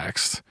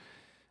context.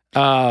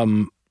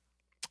 The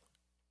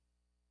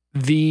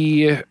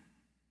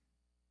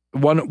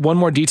one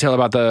more detail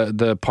about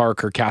the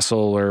park or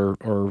castle or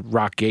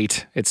Rock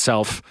Gate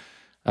itself.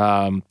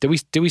 Did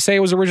we say it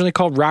was originally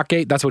called Rock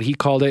Gate? That's what he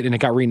called it, and it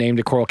got renamed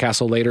to Coral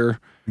Castle later.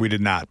 We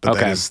did not, but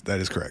okay. that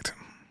is correct.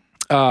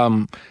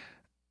 So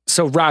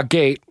Rock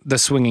Gate, the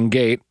swinging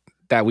gate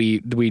that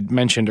we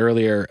mentioned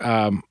earlier,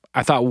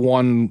 I thought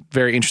one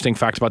very interesting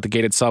fact about the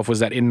gate itself was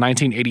that in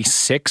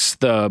 1986,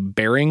 the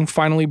bearing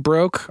finally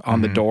broke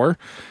on the door,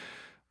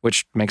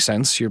 which makes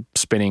sense. You're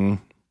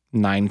spinning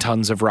 9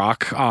 tons of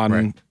rock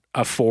on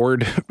a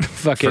Ford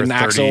fucking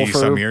axle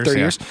for 30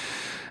 years.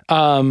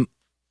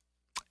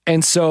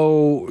 And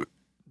so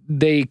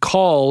they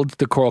called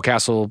the Coral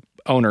Castle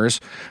owners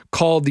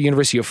called the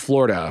University of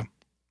Florida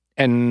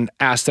and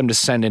asked them to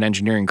send an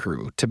engineering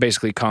crew to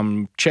basically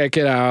come check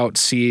it out,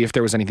 see if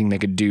there was anything they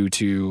could do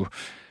to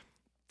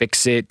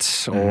fix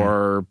it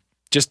or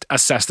just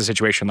assess the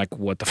situation. Like,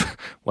 what the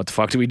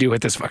fuck do we do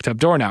with this fucked up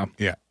door now?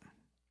 Yeah.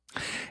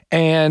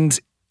 And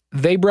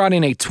they brought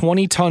in a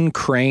 20-ton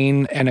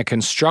crane and a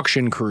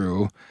construction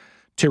crew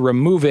to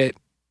remove it,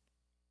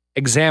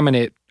 examine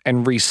it,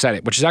 and reset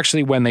it, which is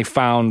actually when they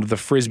found the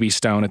Frisbee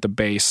stone at the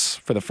base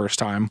for the first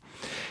time.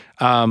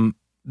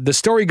 The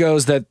story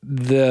goes that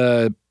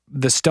the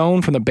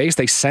stone from the base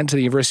they sent to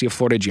the University of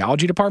Florida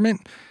Geology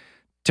Department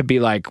to be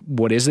like,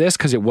 what is this?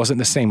 Because it wasn't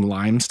the same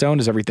limestone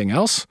as everything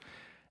else.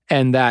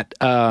 And that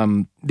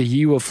the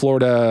U of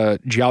Florida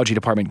Geology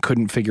Department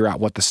couldn't figure out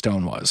what the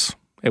stone was.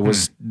 It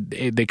was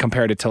they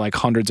compared it to like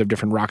hundreds of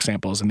different rock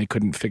samples and they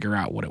couldn't figure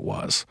out what it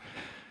was,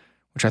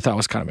 which I thought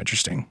was kind of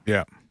interesting.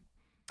 Yeah.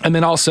 And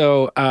then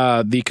also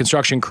the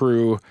construction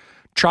crew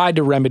tried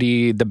to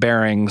remedy the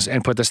bearings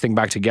and put this thing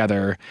back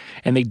together,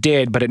 and they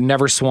did, but it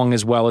never swung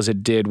as well as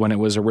it did when it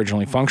was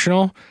originally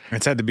functional.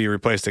 It's had to be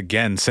replaced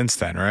again since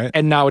then, right?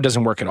 And now it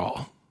doesn't work at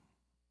all.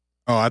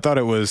 Oh, I thought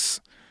it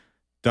was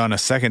done a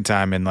second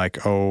time in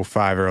like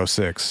 05 or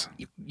 06.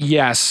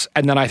 Yes,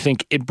 and then I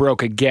think it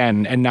broke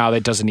again, and now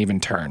it doesn't even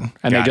turn.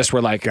 And they just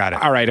were like,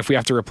 all right, if we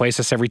have to replace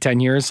this every 10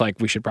 years, like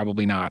we should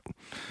probably not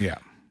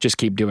just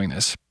keep doing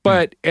this.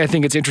 But I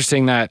think it's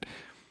interesting that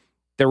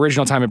the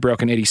original time it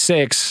broke in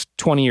 86,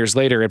 20 years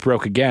later, it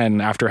broke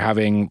again after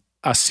having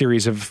a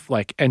series of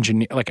like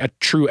a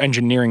true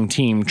engineering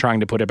team trying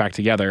to put it back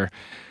together.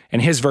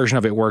 And his version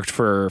of it worked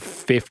for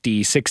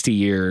 50, 60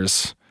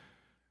 years.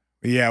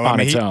 Yeah, well, I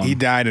mean, he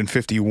died in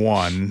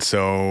 51,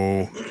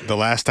 so the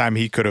last time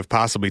he could have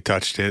possibly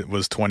touched it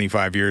was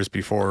 35 years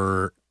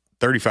before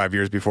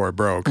it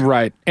broke.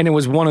 Right. And it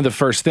was one of the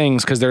first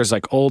things because there's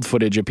like old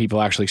footage of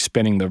people actually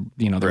spinning the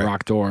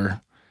rock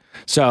door.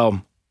 So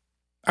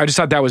I just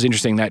thought that was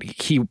interesting that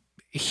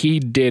he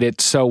did it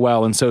so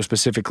well and so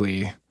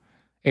specifically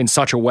in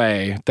such a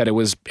way that it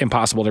was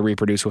impossible to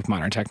reproduce with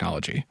modern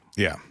technology.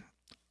 Yeah.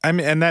 I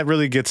mean, and that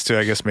really gets to,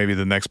 I guess, maybe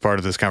the next part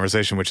of this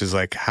conversation, which is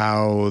like,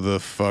 how the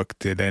fuck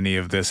did any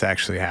of this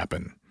actually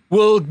happen?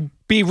 We'll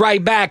be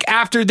right back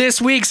after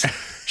this week's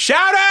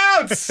shout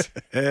outs.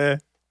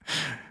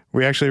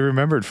 We actually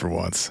remembered for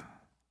once.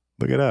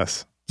 Look at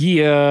us.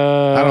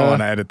 Yeah. I don't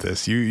want to edit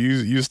this.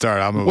 You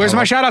start. Where's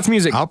my shout outs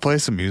music? I'll play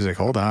some music.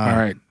 Hold on. All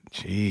right.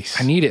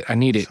 Jeez. I need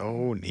it.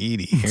 So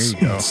needy. Here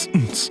you go.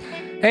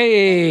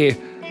 Hey.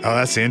 Oh,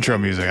 that's the intro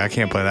music. I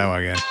can't play that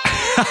one again.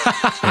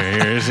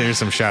 Here's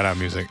some shout out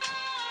music.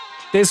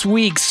 This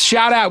week's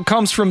shout out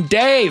comes from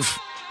Dave.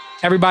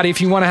 Everybody,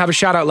 if you want to have a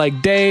shout out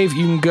like Dave,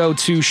 you can go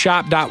to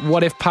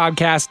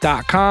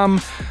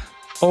shop.whatifpodcast.com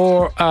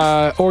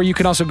or you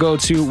can also go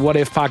to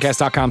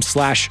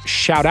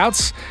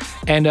whatifpodcast.com/shoutouts.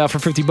 And for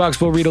 $50,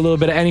 we'll read a little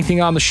bit of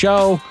anything on the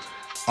show.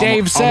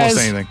 Dave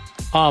says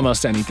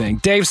almost anything.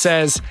 Dave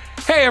says,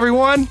 "Hey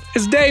everyone,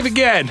 it's Dave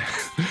again.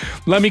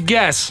 Let me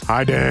guess."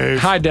 Hi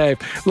Dave.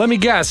 Let me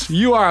guess.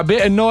 You are a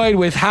bit annoyed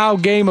with how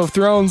Game of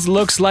Thrones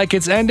looks like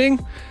it's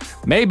ending?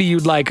 Maybe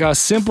you'd like a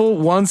simple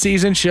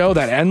one-season show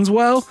that ends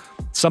well?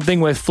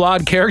 Something with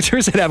flawed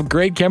characters that have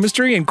great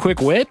chemistry and quick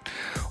wit?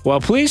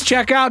 Well, please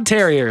check out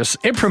Terriers.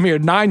 It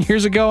premiered 9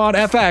 years ago on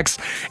FX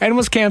and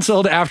was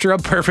canceled after a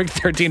perfect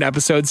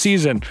 13-episode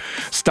season.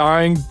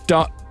 Starring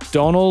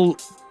Donald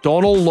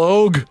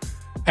Logue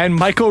and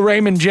Michael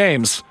Raymond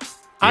James.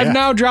 I've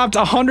now dropped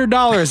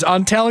 $100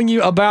 on telling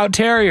you about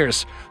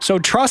Terriers, so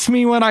trust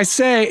me when I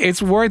say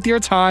it's worth your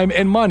time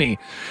and money.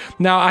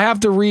 Now, I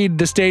have to read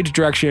the stage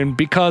direction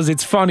because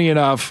it's funny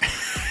enough.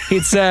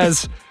 It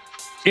says,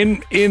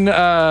 in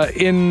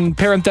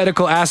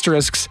parenthetical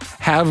asterisks,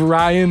 have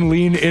Ryan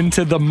lean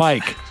into the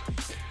mic.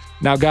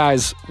 Now,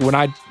 guys, when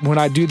I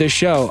do this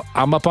show,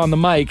 I'm up on the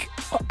mic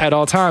at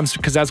all times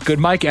because that's good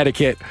mic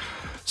etiquette.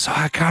 So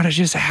I kind of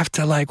just have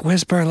to like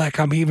whisper like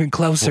I'm even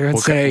closer and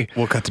say...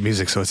 We'll cut the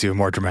music so it's even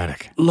more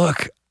dramatic.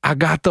 Look, I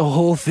got the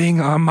whole thing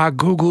on my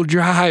Google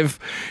Drive.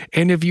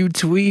 And if you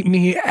tweet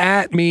me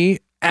at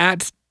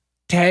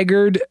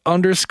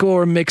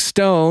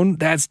Taggard_McStone,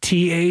 that's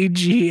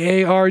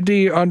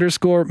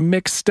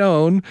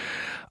TAGARD_McStone,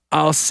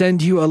 I'll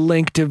send you a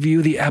link to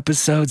view the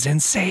episodes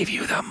and save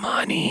you the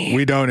money.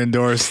 We don't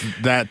endorse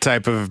that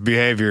type of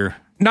behavior.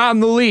 Not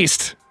in the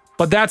least.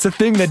 But that's the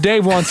thing that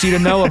Dave wants you to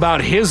know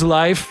about his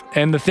life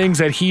and the things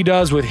that he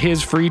does with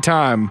his free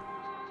time.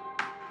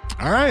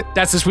 All right.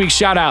 That's this week's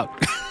shout out.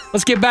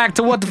 Let's get back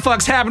to what the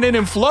fuck's happening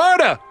in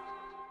Florida.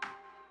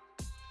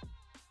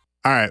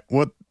 All right.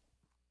 What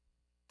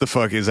the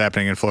fuck is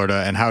happening in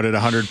Florida, and how did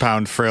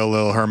 100-pound frail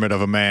little hermit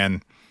of a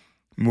man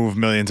move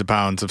millions of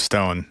pounds of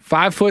stone?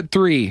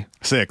 5'3".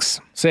 6.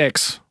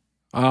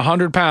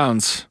 100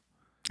 pounds.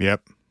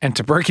 Yep. And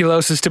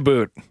tuberculosis to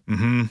boot.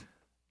 Mm-hmm.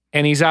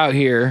 And he's out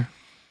here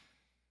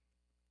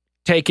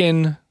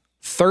taking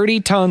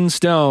 30-ton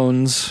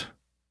stones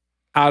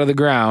out of the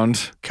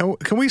ground. Can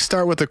we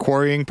start with the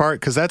quarrying part?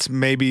 Because that's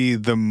maybe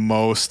the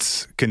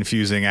most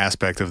confusing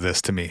aspect of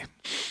this to me.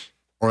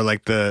 Or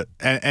like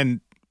and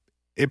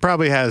it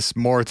probably has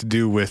more to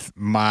do with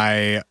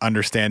my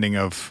understanding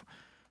of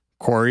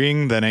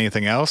quarrying than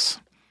anything else.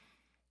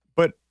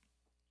 But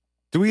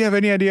do we have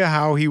any idea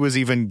how he was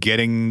even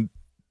getting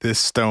this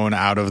stone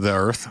out of the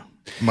earth,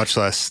 much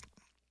less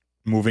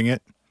moving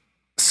it?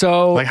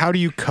 So, like, how do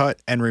you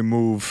cut and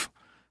remove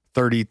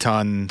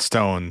 30-ton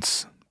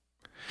stones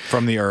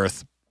from the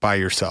earth by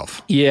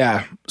yourself?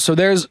 Yeah. So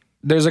there's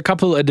a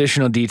couple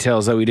additional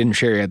details that we didn't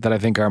share yet that I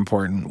think are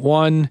important.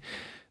 One,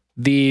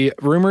 the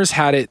rumors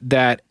had it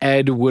that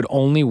Ed would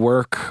only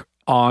work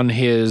on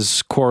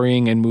his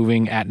quarrying and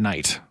moving at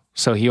night.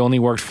 So he only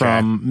worked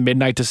from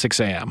midnight to 6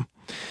 a.m.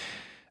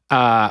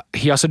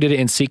 He also did it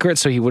in secret,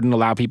 so he wouldn't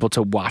allow people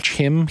to watch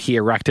him. He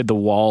erected the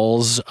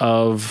walls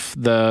of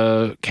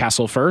the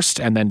castle first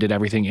and then did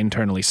everything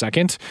internally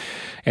second.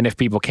 And if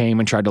people came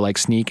and tried to like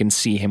sneak and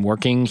see him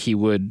working, he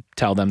would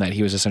tell them that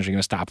he was essentially going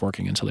to stop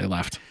working until they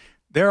left.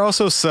 There are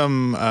also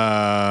some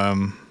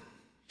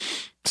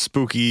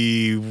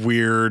spooky,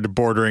 weird,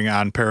 bordering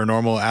on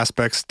paranormal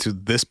aspects to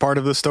this part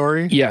of the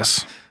story.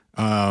 Yes.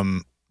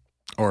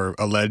 Or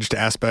alleged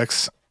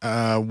aspects.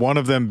 One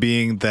of them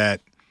being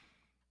that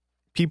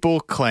people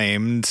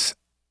claimed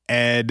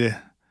Ed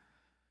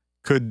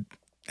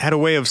had a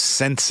way of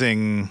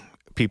sensing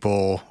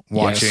people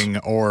watching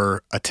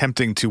or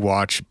attempting to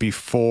watch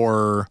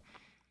before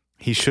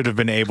he should have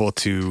been able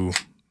to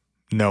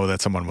know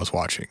that someone was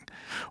watching,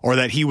 or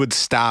that he would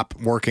stop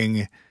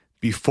working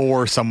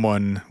before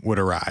someone would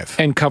arrive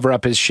and cover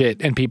up his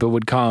shit, and people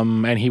would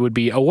come and he would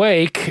be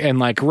awake and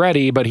like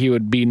ready, but he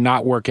would be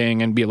not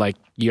working and be like,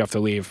 you have to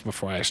leave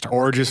before I start.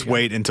 Or just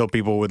wait until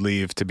people would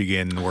leave to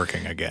begin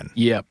working again.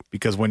 Yep.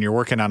 Because when you're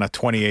working on a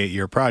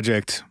 28-year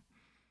project,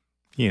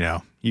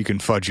 you can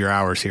fudge your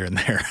hours here and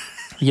there.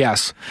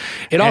 Yes.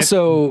 It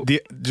also...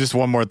 just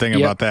one more thing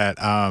about that.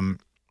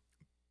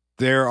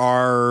 There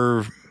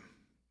are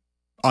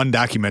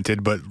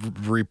undocumented, but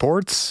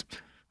reports,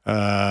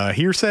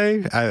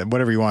 hearsay,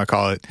 whatever you want to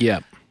call it. Yeah.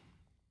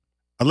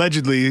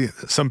 Allegedly,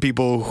 some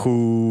people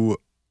who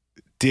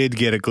did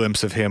get a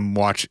glimpse of him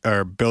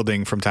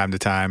building from time to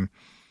time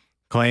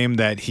claim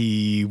that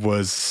he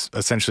was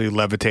essentially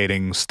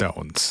levitating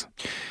stones.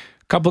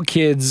 A couple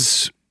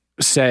kids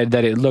said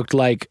that it looked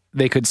like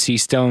they could see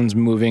stones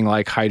moving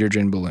like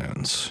hydrogen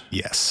balloons.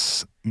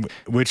 Yes.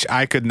 Which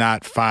I could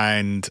not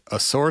find a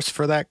source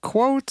for that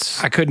quote.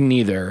 I couldn't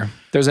either.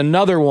 There's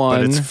another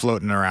one. But it's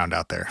floating around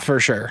out there.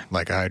 For sure.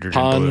 Like a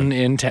hydrogen balloon. Pun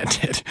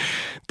intended.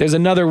 There's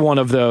another one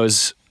of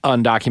those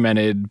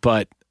undocumented,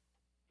 but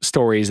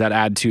stories that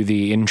add to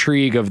the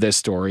intrigue of this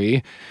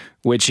story,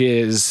 which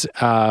is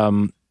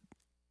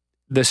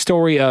the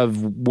story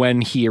of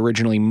when he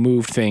originally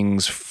moved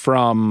things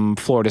from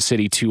Florida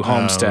City to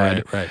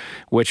Homestead, right.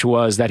 Which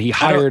was that he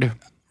hired...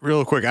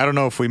 Real quick, I don't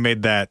know if we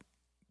made that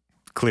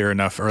clear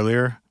enough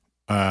earlier.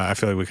 I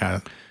feel like we kind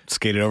of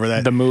skated over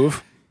that. The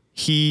move?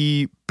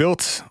 He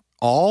built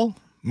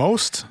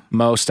most,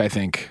 I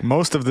think.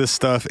 Most of this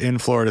stuff in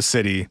Florida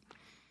City,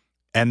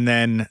 and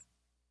then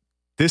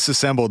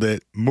disassembled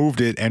it,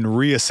 moved it, and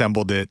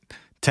reassembled it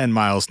 10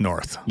 miles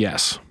north.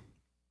 Yes.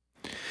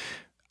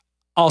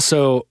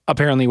 Also,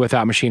 apparently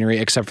without machinery,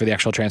 except for the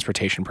actual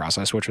transportation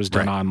process, which was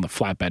done on the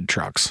flatbed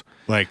trucks.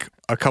 Like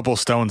a couple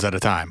stones at a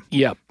time.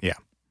 Yep. Yeah.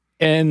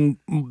 And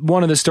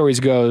one of the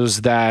stories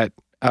goes that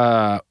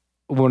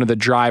one of the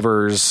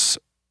drivers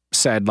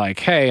said like,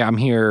 hey, I'm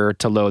here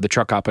to load the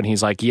truck up. And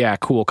he's like, yeah,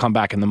 cool. Come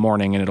back in the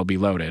morning and it'll be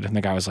loaded. And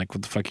the guy was like,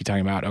 what the fuck are you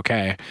talking about?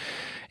 Okay.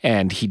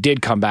 And he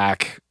did come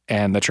back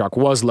and the truck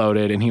was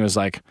loaded. And he was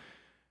like,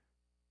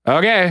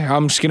 okay,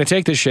 I'm just going to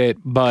take this shit.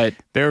 But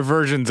there are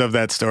versions of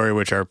that story,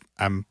 which are,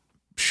 I'm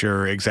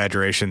sure,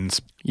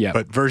 exaggerations. Yeah.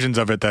 But versions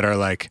of it that are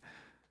like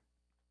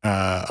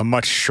a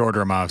much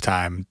shorter amount of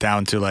time,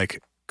 down to like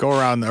go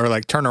around or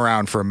like turn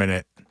around for a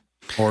minute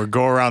or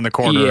go around the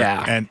corner.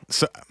 Yeah. And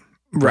so,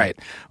 right.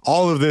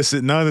 All of this,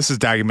 none of this is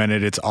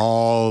documented. It's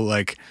all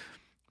like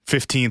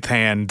 15th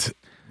hand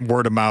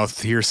word of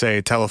mouth,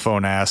 hearsay,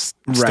 telephone ass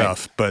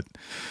stuff. But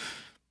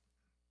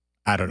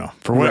I don't know.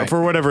 For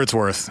whatever it's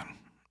worth,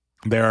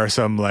 there are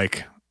some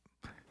like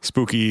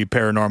spooky,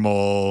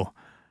 paranormal,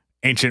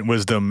 ancient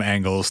wisdom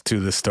angles to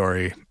this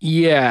story.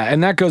 Yeah.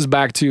 And that goes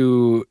back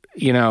to,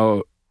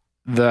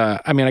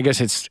 I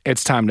guess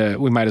it's time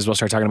we might as well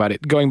start talking about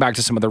it. Going back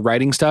to some of the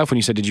writing stuff, when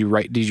you said, did you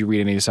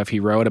read any of the stuff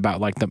he wrote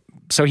about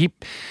so he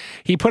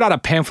put out a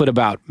pamphlet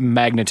about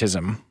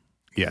magnetism.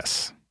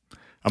 Yes.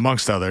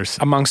 Amongst others,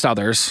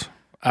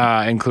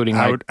 including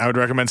I would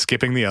recommend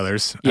skipping the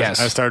others. Yes.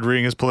 I started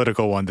reading his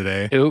political one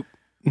today. Oop.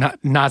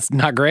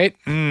 Not great.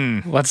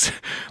 Let's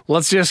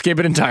just skip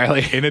it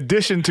entirely. In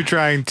addition to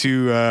trying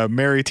to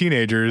marry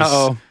teenagers,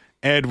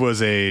 Ed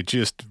was a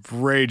just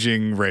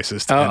raging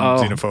racist and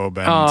xenophobe.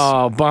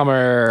 And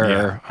bummer.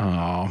 Yeah.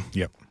 Oh,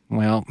 yep.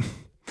 Well,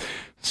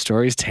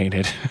 story's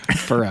tainted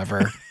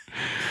forever.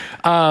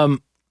 No,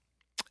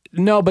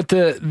 but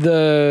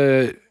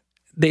the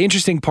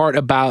interesting part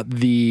about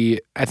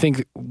I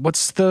think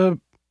what's the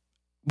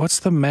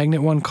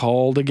magnet one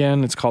called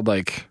again? It's called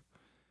like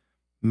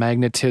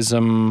magnetic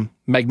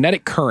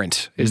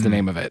current is the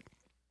name of it.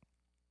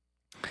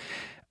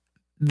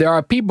 there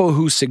are people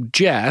who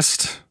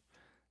suggest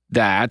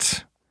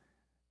that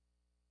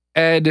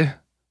Ed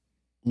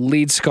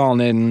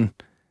Leedskalnin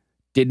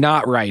did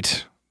not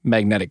write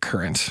Magnetic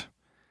Current.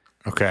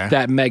 Okay.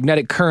 That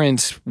Magnetic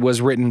Current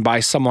was written by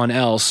someone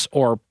else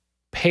or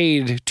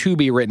paid to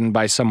be written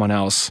by someone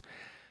else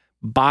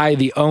by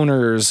the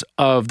owners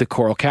of the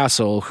Coral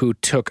Castle who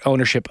took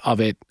ownership of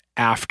it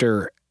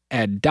after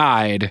Ed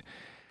died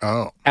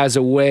as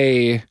a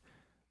way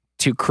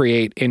to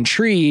create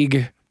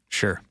intrigue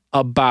sure.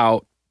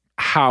 about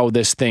how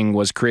this thing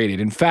was created.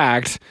 In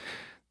fact,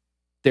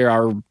 there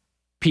are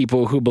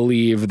people who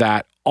believe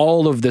that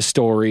all of the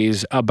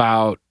stories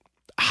about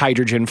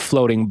hydrogen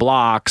floating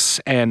blocks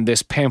and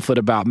this pamphlet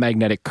about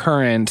magnetic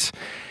current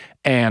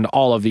and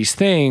all of these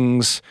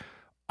things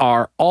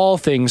are all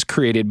things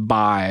created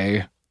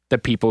by the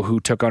people who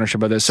took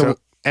ownership of this. So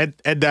Ed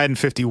died in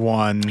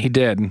 1951. He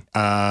did.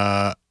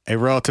 A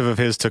relative of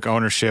his took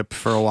ownership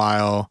for a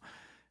while,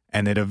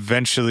 and it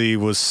eventually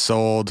was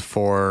sold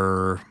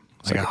for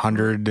like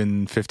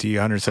 150,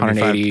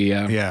 175.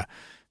 180, yeah.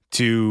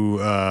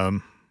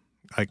 To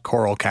like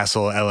Coral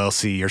Castle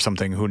LLC or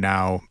something, who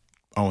now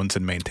owns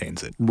and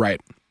maintains it.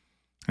 Right.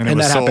 And it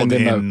was sold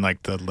in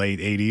like the late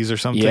 80s or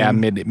something. Yeah,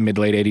 mid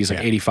late 80s, like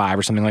 85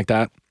 or something like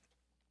that.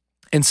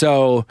 And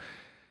so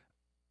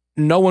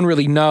no one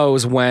really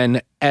knows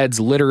when Ed's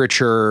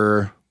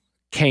literature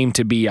came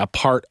to be a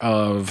part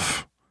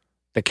of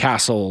the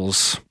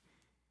castle's,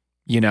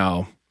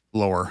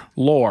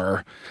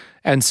 lore.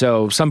 And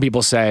so some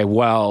people say,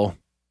 well,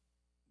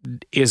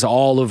 is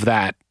all of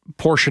that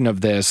portion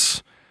of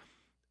this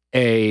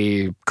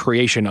a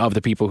creation of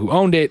the people who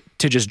owned it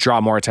to just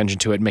draw more attention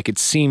to it, make it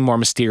seem more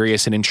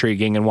mysterious and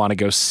intriguing and want to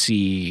go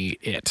see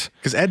it?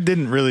 Because Ed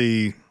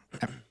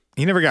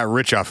he never got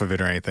rich off of it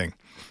or anything.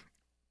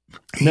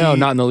 No,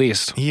 not in the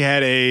least. He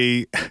had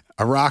a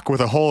rock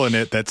with a hole in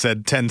it that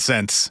said 10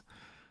 cents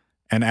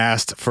and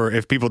asked for,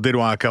 if people did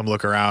want to come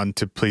look around,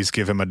 to please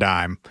give him a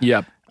dime.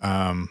 Yep.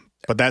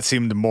 But that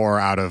seemed more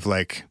out of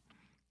like,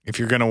 if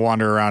you're going to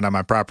wander around on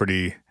my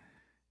property,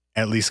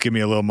 at least give me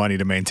a little money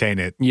to maintain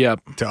it.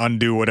 Yep. To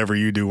undo whatever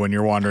you do when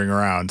you're wandering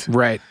around.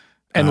 Right.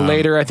 And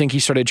later, I think he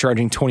started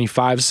charging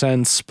 25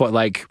 cents, but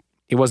like,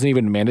 it wasn't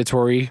even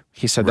mandatory.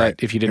 He said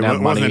that if you didn't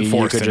have money,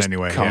 you could just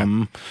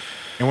come. Yeah.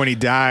 And when he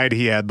died,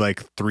 he had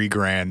like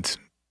 $3,000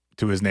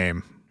 to his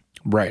name.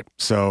 Right.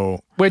 So,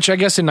 which I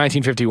guess in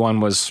 1951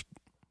 was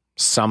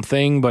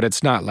something, but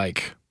it's not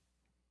like,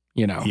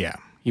 yeah,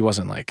 he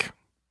wasn't like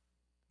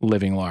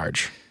living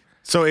large.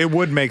 So it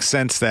would make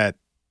sense that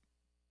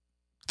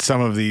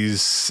some of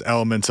these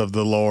elements of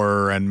the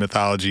lore and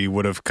mythology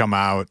would have come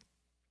out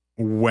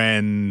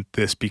when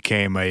this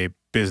became a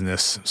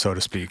business, so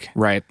to speak.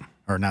 Right.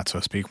 Or not so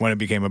to speak, when it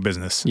became a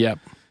business. Yep.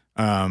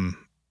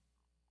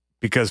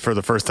 Because for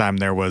the first time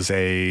there was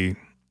a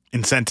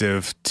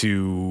incentive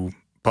to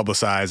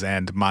publicize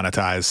and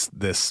monetize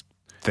this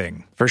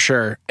thing. For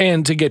sure.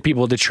 And to get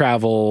people to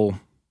travel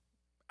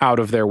out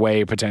of their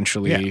way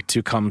potentially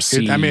to come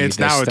see. It's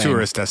now a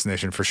tourist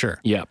destination for sure.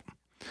 Yep.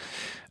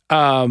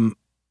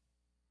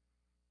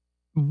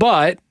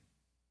 But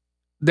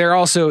there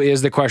also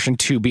is the question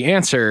to be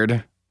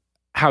answered: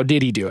 how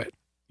did he do it?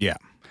 Yeah.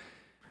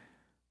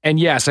 And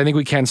yes, I think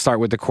we can start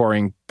with the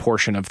coring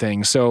portion of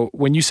things. So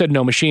when you said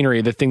no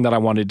machinery, the thing that I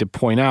wanted to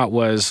point out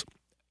was,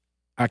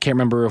 I can't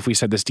remember if we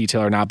said this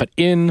detail or not, but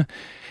in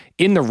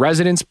the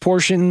residence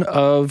portion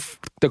of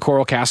the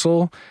Coral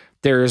Castle,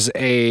 there's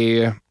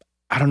I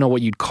don't know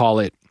what you'd call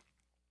it.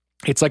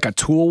 It's like a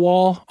tool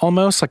wall,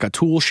 almost like a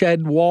tool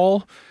shed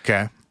wall.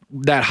 Okay.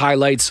 That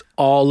highlights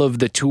all of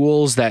the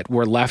tools that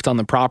were left on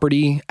the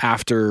property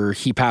after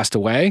he passed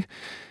away.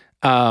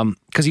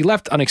 Because he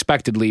left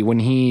unexpectedly when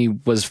he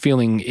was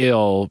feeling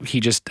ill. He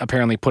just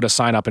apparently put a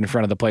sign up in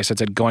front of the place that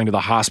said going to the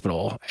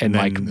hospital and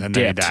then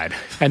he died.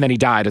 And then he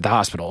died at the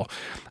hospital.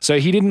 So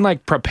he didn't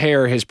like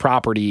prepare his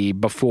property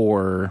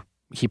before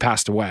he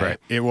passed away. Right.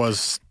 It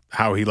was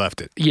how he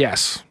left it.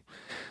 Yes.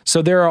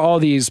 So there are all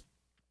these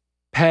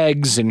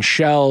pegs and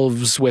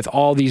shelves with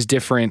all these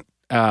different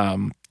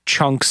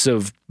chunks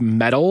of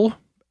metal,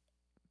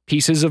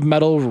 pieces of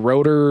metal,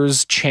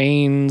 rotors,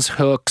 chains,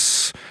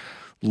 hooks,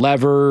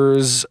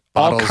 levers,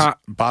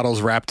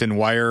 bottles wrapped in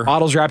wire.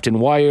 Bottles wrapped in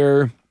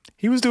wire.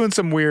 He was doing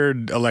some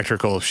weird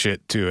electrical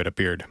shit too, it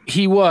appeared.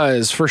 He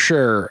was, for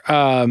sure.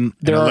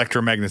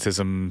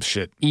 Electromagnetism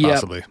shit,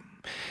 possibly. Yep.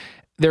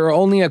 There are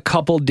only a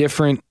couple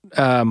different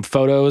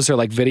photos or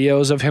like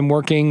videos of him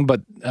working, but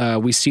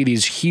we see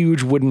these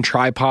huge wooden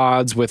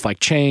tripods with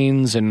like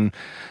chains, and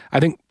I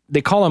think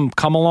they call them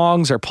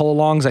come-alongs or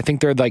pull-alongs. I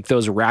think they're like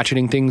those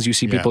ratcheting things you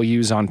see people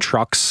use on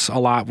trucks a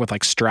lot with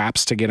like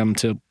straps to get them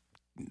to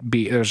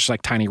there's just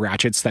like tiny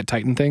ratchets that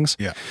tighten things.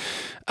 Yeah.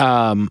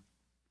 And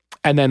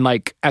then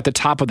like at the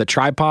top of the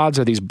tripods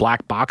are these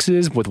black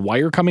boxes with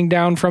wire coming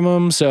down from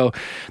them. So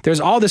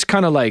there's all this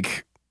kind of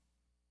like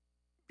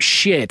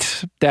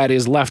shit that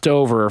is left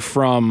over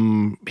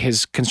from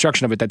his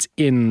construction of it that's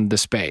in the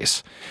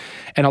space.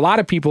 And a lot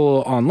of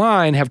people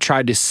online have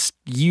tried to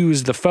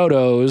use the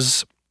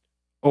photos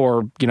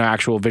or,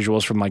 actual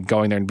visuals from like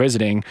going there and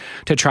visiting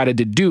to try to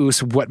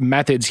deduce what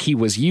methods he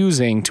was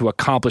using to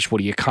accomplish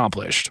what he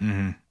accomplished.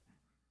 Mm-hmm.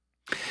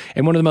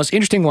 And one of the most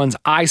interesting ones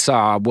I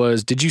saw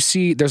was, did you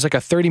see, there's like a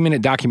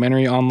 30-minute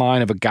documentary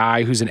online of a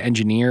guy who's an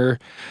engineer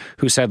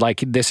who said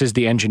like, this is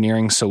the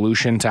engineering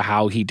solution to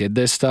how he did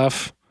this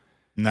stuff?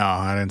 No,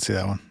 I didn't see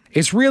that one.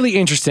 It's really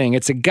interesting.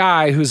 It's a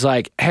guy who's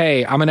like,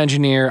 hey, I'm an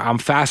engineer. I'm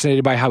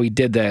fascinated by how he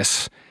did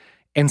this.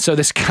 And so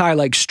this guy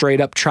like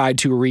straight up tried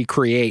to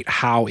recreate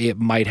how it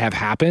might have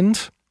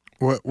happened.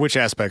 Which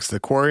aspects?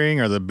 The quarrying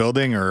or the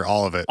building or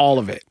all of it? All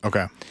of it.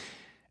 Okay.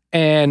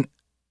 And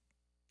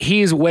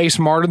he's way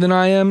smarter than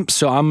I am,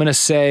 so I'm going to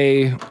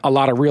say a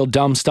lot of real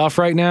dumb stuff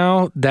right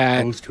now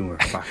that... Those two are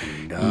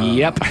fucking dumb.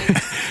 Yep.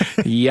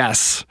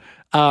 Yes.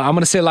 I'm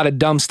going to say a lot of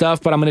dumb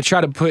stuff, but I'm going to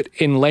try to put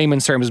in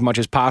layman's terms as much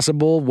as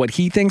possible what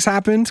he thinks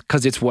happened,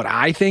 because it's what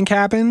I think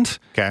happened.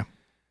 Okay.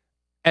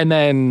 And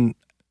then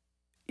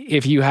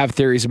if you have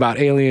theories about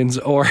aliens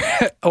or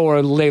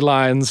ley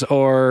lines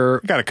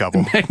or... Got a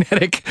couple.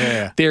 Magnetic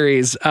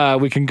theories,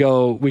 we can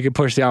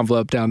push the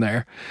envelope down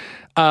there.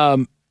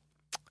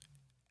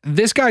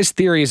 This guy's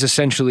theory is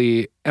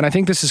essentially, and I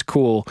think this is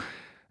cool,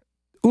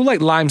 oolite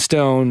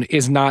limestone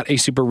is not a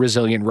super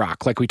resilient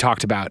rock like we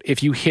talked about.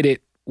 If you hit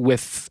it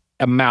with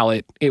a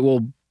mallet, it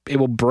will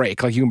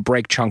break. Like you can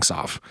break chunks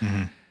off.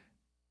 Mm-hmm.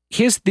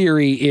 His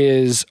theory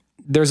is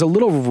there's a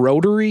little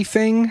rotary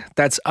thing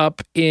that's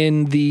up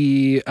in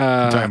the...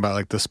 talking about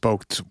like the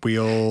spoked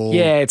wheel?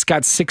 Yeah, it's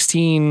got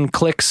 16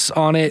 clicks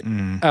on it.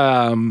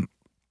 Mm.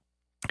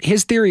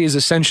 His theory is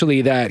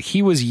essentially that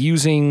he was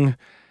using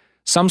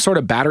some sort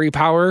of battery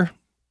power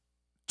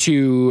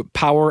to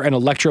power an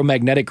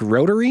electromagnetic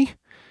rotary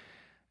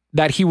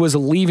that he was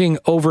leaving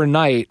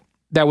overnight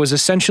that was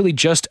essentially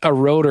just a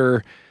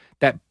rotor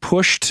that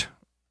pushed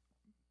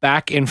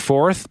back and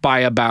forth by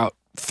about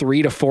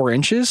 3 to 4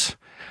 inches.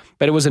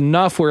 But it was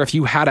enough where if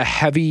you had a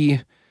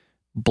heavy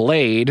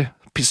blade,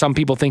 some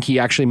people think he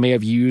actually may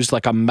have used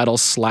like a metal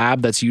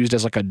slab that's used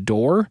as like a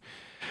door.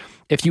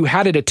 If you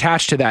had it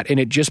attached to that and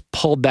it just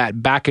pulled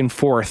that back and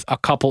forth a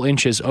couple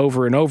inches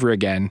over and over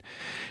again,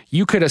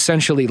 you could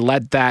essentially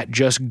let that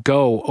just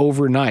go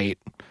overnight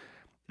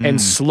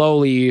and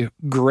slowly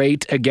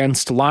grate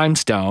against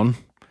limestone.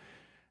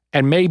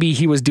 And maybe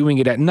he was doing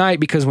it at night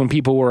because when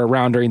people were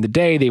around during the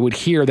day, they would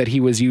hear that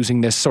he was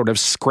using this sort of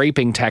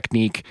scraping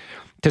technique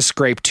to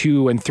scrape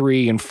 2 and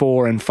 3 and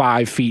 4 and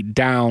 5 feet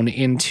down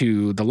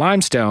into the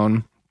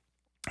limestone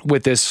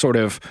with this sort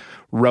of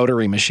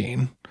rotary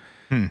machine.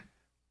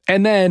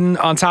 And then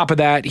on top of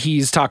that,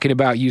 he's talking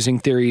about using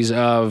theories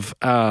of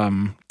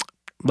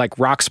like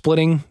rock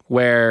splitting,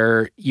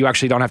 where you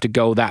actually don't have to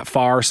go that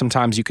far.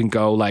 Sometimes you can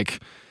go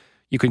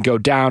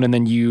down and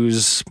then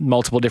use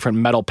multiple different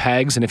metal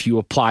pegs. And if you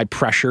apply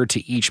pressure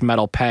to each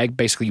metal peg,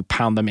 basically you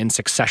pound them in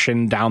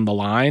succession down the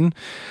line,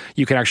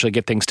 you can actually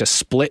get things to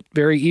split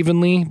very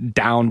evenly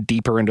down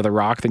deeper into the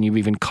rock than you've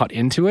even cut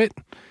into it.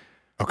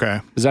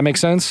 Okay. Does that make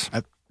sense?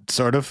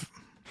 Sort of.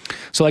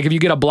 So like if you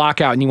get a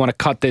block out and you want to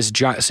cut this,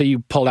 say you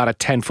pulled out a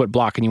 10-foot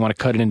block and you want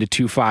to cut it into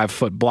 2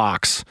 5-foot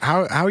blocks.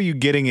 How are you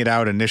getting it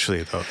out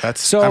initially though? I'm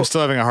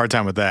still having a hard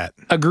time with that.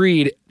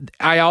 Agreed.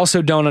 I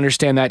also don't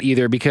understand that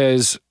either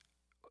because,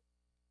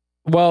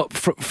 well,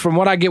 from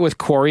what I get with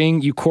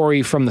quarrying, you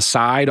quarry from the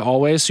side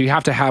always. So you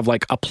have to have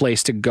like a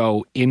place to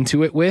go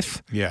into it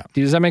with. Yeah.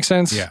 Does that make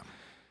sense? Yeah.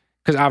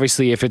 Because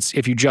obviously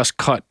if you just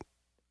cut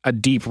a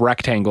deep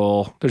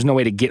rectangle, there's no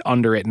way to get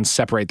under it and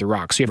separate the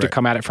rock. So you have to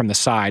come at it from the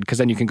side, because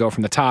then you can go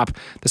from the top,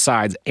 the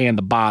sides, and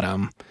the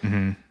bottom.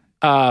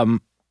 Mm-hmm.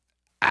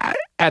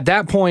 At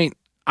that point,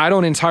 I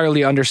don't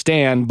entirely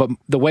understand, but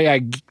the way I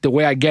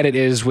get it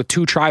is with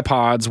 2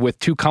 tripods, with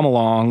 2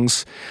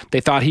 come-alongs,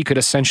 they thought he could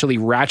essentially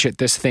ratchet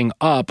this thing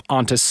up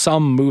onto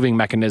some moving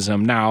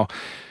mechanism. Now,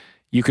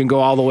 you can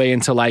go all the way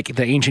into like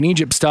the ancient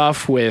Egypt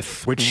stuff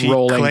with which he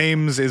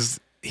claims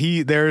is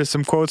there's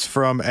some quotes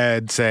from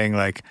Ed saying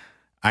like,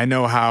 I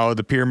know how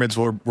the pyramids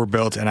were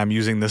built and I'm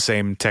using the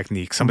same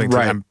technique. Something to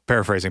I'm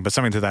paraphrasing, but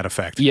something to that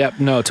effect. Yep.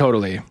 No,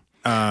 totally.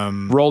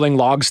 Rolling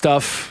log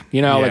stuff,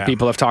 like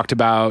people have talked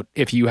about,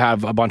 if you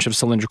have a bunch of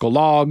cylindrical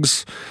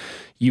logs,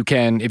 you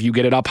can, if you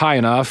get it up high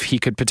enough, he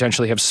could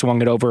potentially have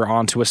swung it over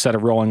onto a set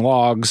of rolling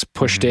logs,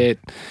 pushed it.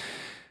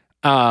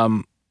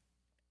 I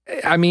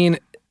mean,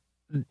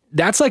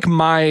 that's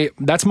my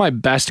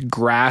best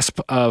grasp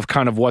of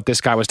kind of what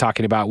this guy was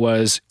talking about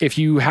was if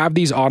you have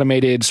these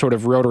automated sort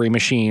of rotary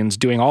machines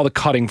doing all the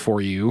cutting for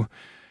you,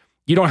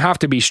 you don't have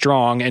to be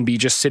strong and be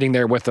just sitting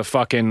there with a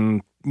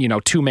fucking,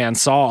 2-man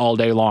saw all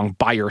day long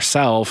by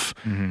yourself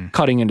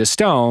cutting into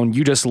stone.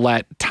 You just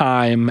let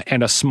time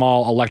and a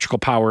small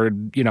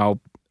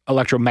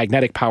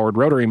electromagnetic powered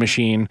rotary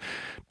machine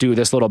do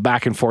this little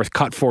back and forth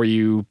cut for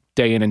you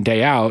day in and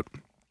day out.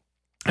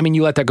 I mean,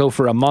 you let that go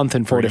for a month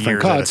and 4 different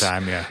cuts,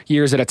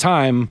 years at a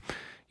time,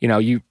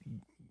 you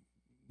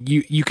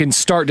can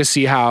start to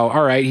see how,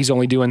 all right, he's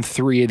only doing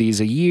 3 of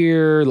these a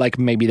year. Like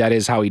maybe that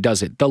is how he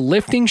does it. The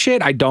lifting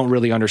shit, I don't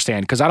really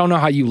understand because I don't know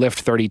how you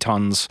lift 30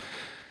 tons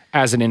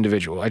as an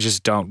individual. I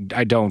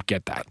don't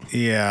get that.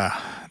 Yeah.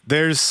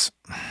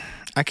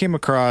 I came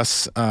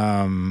across,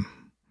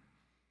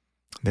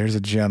 there's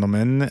a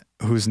gentleman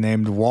who's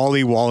named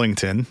Wally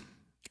Wallington.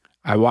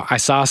 I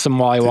saw some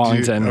Wally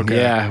Wallington. Okay.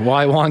 Yeah,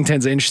 Wally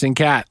Wallington's an interesting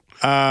cat.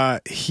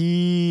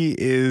 He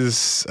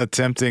is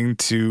attempting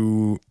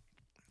to.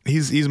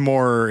 He's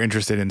more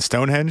interested in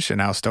Stonehenge and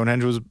how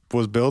Stonehenge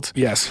was built.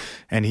 Yes,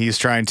 and he's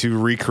trying to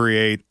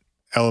recreate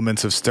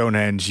elements of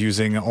Stonehenge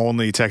using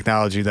only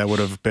technology that would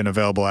have been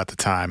available at the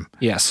time.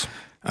 Yes.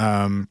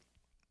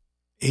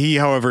 He,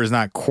 however, is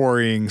not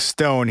quarrying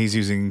stone. He's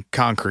using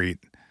concrete.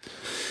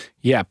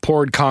 Yeah,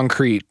 poured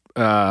concrete,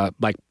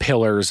 like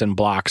pillars and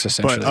blocks,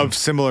 essentially. But of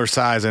similar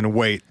size and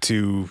weight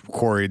to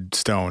quarried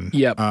stone.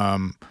 Yep.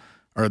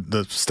 Or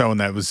the stone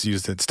that was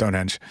used at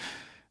Stonehenge.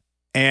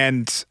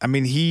 And, I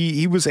mean,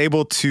 he was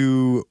able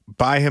to,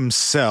 by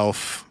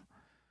himself,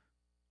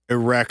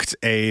 erect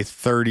a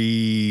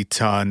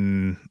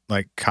 30-ton,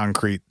 like,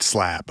 concrete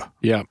slab.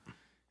 Yep.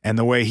 And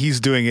the way he's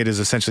doing it is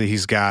essentially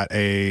he's got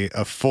a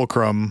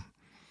fulcrum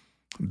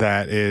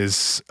that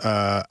is,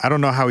 I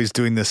don't know how he's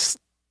doing this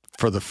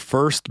for the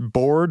first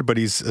board, but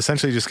he's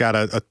essentially just got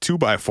a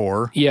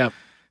 2x4 Yep.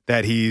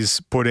 that he's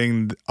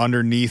putting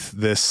underneath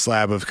this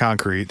slab of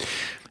concrete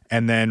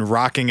and then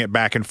rocking it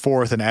back and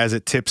forth. And as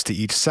it tips to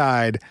each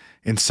side,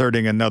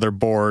 inserting another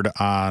board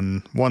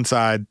on one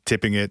side,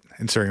 tipping it,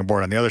 inserting a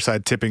board on the other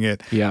side, tipping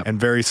it. Yep. And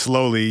very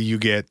slowly you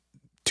get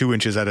 2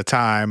 inches at a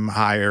time,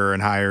 higher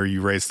and higher.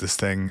 You raise this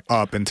thing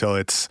up until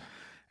it's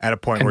at a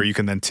point where you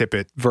can then tip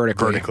it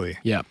vertically.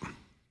 Yep.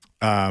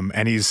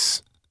 And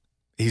he's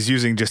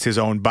using just his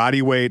own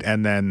body weight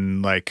and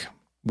then like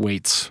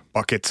weights,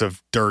 buckets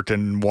of dirt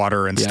and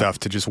water and stuff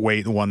to just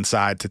weight one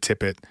side to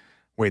tip it,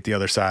 weight the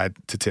other side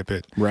to tip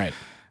it. Right.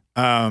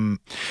 And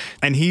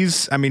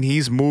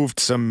he's moved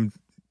some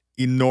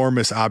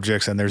enormous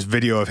objects, and there's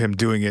video of him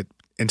doing it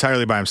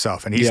entirely by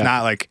himself. And he's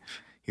not like,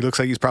 he looks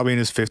like he's probably in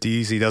his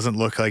 50s. He doesn't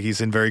look like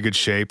he's in very good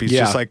shape. He's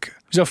just like,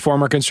 he's a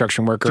former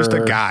construction worker. just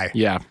a guy.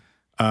 Yeah.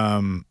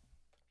 And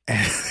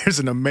there's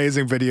an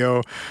amazing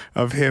video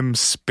of him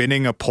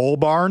spinning a pole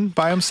barn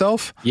by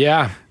himself.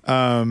 Yeah.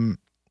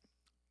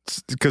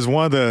 Because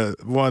one of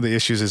the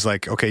issues is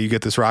like, okay, you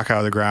get this rock out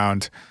of the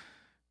ground.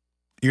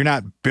 You're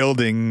not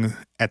building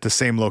at the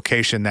same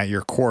location that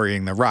you're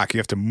quarrying the rock. You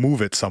have to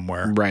move it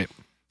somewhere. Right.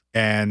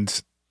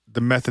 And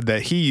the method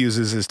that he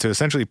uses is to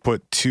essentially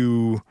put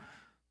 2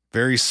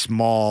 very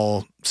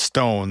small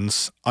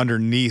stones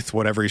underneath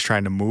whatever he's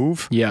trying to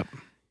move. Yep.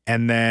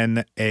 And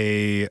then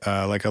a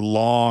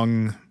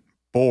long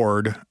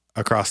board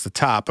across the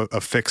top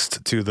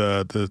affixed to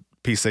the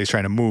piece that he's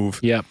trying to move.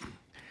 Yep.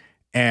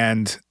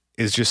 And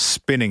is just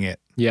spinning it.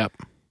 Yep.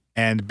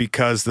 And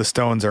because the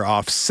stones are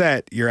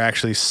offset, you're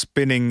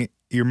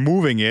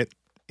moving it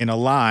in a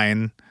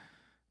line,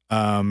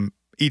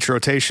 each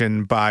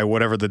rotation by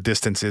whatever the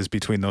distance is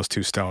between those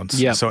 2 stones.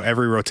 Yep. So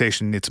every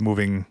rotation, it's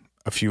moving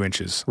a few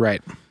inches.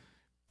 Right.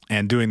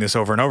 And doing this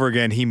over and over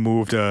again, he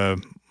moved a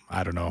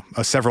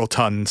several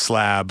ton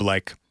slab,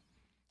 like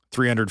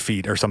 300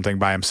 feet or something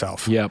by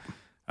himself. Yep.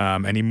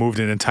 And he moved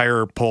an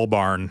entire pole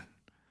barn.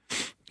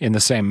 In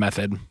the same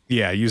method.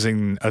 Yeah,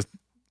 using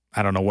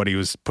I don't know what he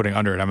was putting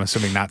under it. I'm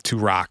assuming not 2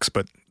 rocks,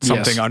 but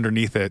something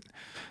underneath it,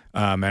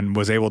 and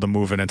was able to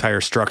move an entire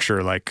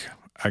structure, like,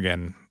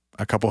 again,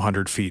 a couple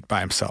hundred feet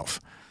by himself.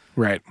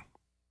 Right.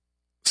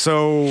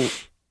 So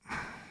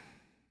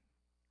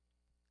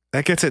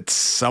that gets at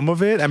some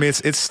of it. I mean,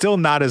 it's still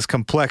not as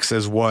complex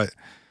as what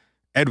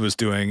Ed was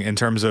doing in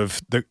terms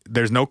of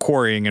there's no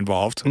quarrying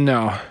involved.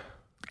 No.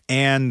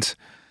 And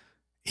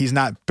he's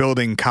not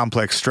building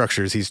complex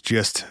structures. He's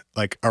just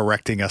like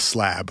erecting a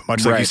slab,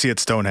 much like you see at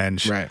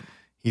Stonehenge. Right.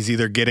 He's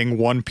either getting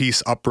one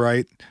piece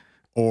upright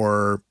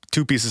or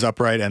 2 pieces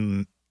upright.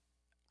 And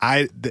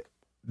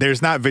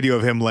there's not video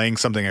of him laying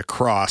something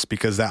across,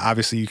 because that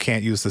obviously you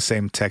can't use the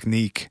same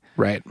technique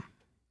right.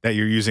 that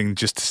you're using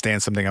just to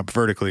stand something up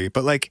vertically.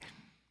 But like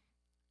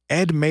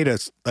Ed made a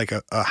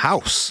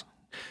house.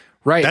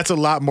 Right. That's a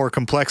lot more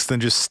complex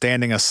than just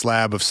standing a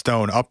slab of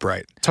stone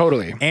upright.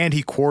 Totally. And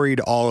he quarried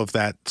all of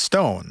that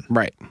stone.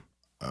 Right.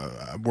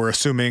 We're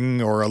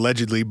assuming, or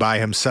allegedly, by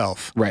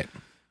himself. Right.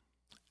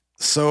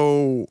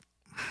 So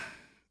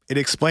it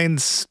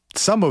explains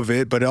some of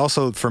it, but it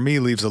also, for me,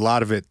 leaves a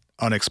lot of it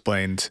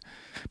unexplained.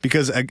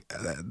 Because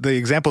the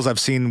examples I've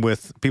seen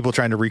with people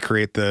trying to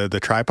recreate the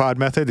tripod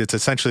method, it's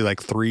essentially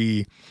like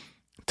 3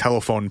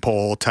 telephone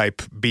pole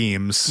type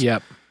beams.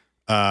 Yep.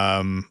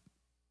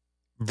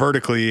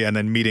 Vertically and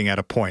then meeting at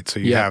a point. So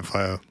you have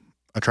a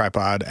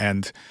tripod,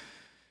 and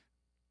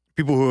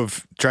people who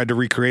have tried to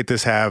recreate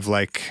this have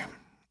like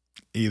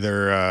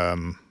either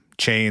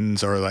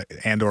chains or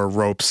or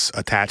ropes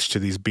attached to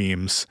these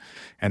beams,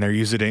 and they're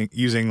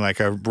using like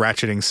a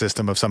ratcheting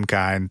system of some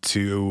kind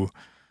to,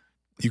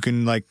 you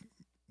can like,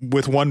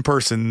 with one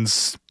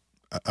person's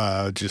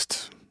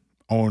just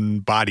own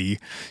body,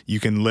 you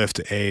can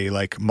lift a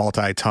like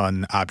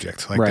multi-ton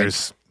object. Like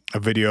there's a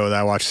video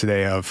that I watched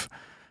today of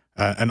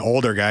an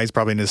older guy, he's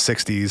probably in his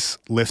 60s,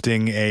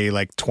 lifting a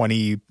like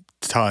 20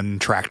 ton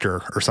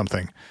tractor or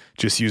something,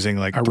 just using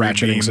like A three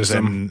ratcheting beams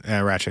system.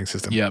 and a ratcheting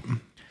system. Yep.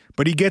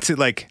 But he gets it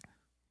like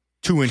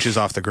 2 inches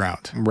off the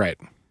ground Right.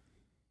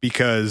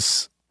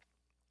 because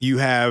you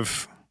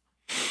have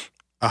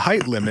a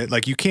height limit.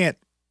 Like you can't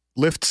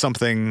lift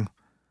something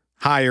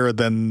higher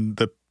than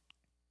the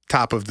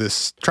top of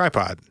this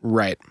tripod.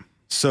 Right.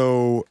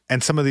 So,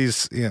 and some of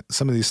these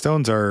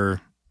stones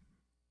are,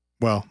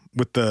 well,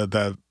 with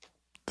the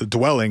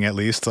dwelling at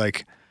least,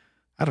 like,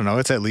 I don't know,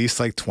 it's at least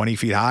like 20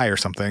 feet high or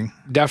something.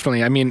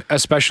 Definitely. I mean,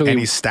 especially. And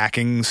he's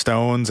stacking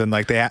stones, and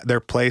like they're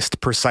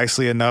placed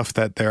precisely enough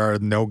that there are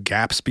no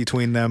gaps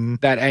between them.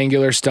 That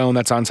angular stone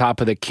that's on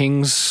top of the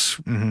king's,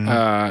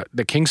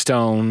 the king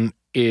stone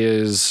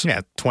is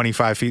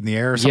 25 feet in the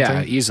air or something.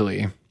 Yeah,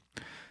 easily.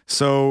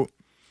 So,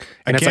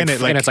 and again,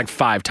 it's like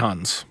 5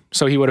 tons.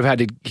 So he would have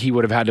had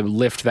to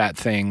lift that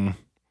thing.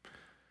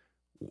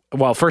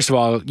 Well, first of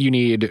all, you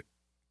need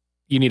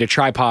a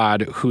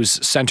tripod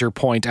whose center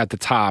point at the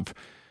top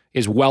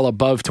is well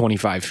above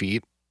 25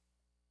 feet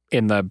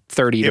in the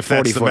 30 to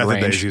 40 foot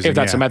range. If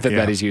that's the method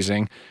that he's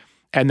using.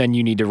 And then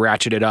you need to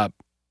ratchet it up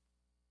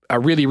a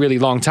really, really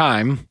long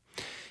time.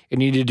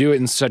 And you need to do it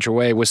in such a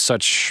way with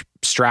such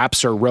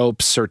straps or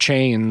ropes or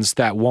chains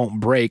that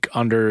won't break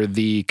under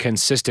the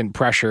consistent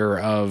pressure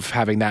of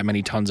having that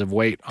many tons of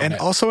weight on it.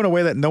 And also in a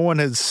way that no one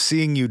is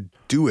seeing you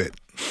do it.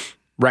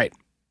 Right.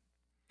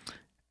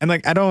 And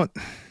like, I don't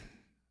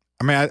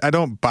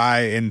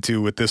buy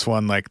into with this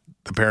one, like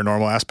the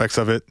paranormal aspects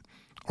of it.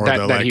 Or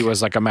that he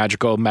was like a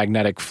magical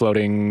magnetic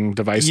floating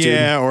device dude.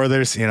 Yeah, or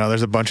there's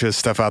a bunch of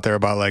stuff out there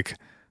about like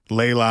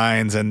ley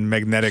lines and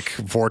magnetic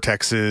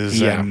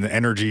vortexes and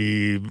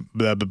energy,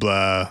 blah, blah,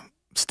 blah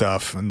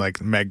stuff, and like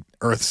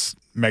Earth's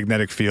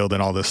magnetic field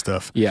and all this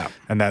stuff. Yeah.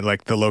 And that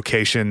like the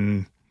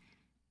location,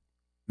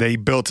 they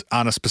built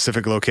on a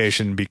specific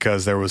location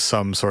because there was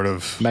some sort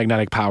of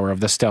magnetic power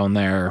of the stone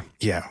there.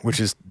 Yeah, which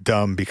is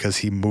dumb because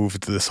he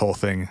moved this whole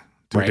thing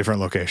to a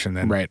different location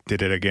and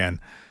did it again.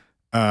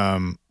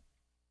 But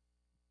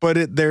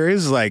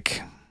there's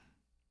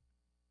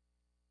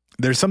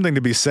something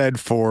to be said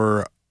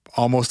for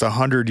almost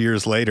 100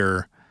 years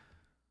later.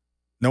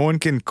 No one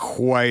can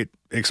quite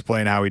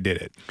explain how he did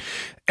it.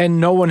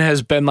 And no one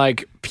has been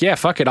like, yeah,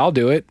 fuck it, I'll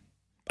do it.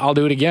 I'll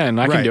do it again.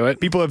 I can do it.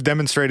 People have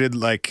demonstrated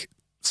like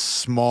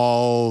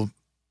small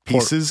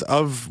pieces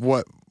of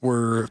what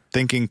we're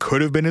thinking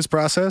could have been his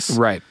process.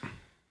 Right.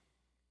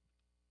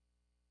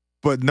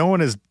 But no one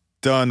has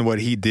done what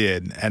he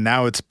did. And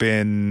now it's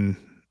been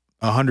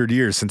 100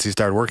 years since he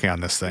started working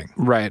on this thing.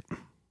 Right.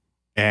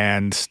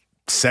 And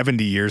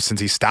 70 years since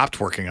he stopped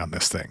working on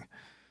this thing.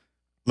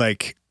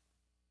 Like,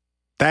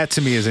 that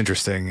to me is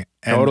interesting.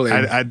 And totally.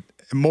 I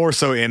more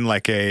so in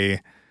like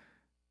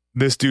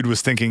this dude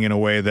was thinking in a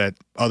way that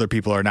other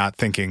people are not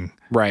thinking.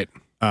 Right.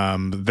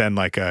 Than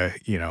like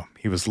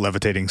he was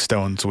levitating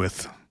stones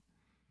with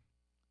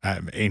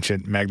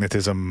ancient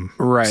magnetism,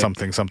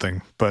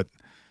 something. But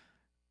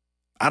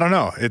I don't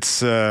know.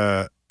 It's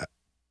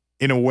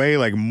in a way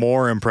like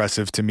more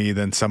impressive to me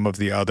than some of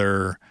the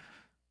other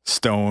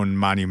stone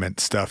monument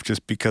stuff,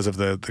 just because of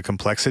the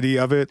complexity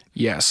of it.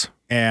 Yes.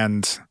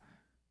 And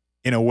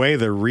in a way,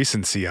 the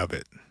recency of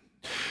it.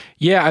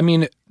 Yeah, I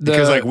mean,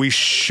 because like we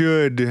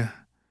should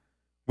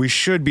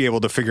be able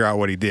to figure out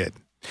what he did.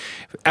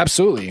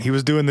 Absolutely. He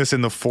was doing this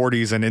in the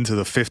 40s and into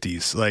the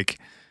 50s. Like,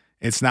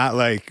 it's not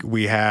like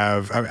we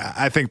have,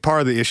 I think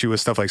part of the issue with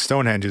stuff like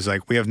Stonehenge is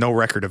like, we have no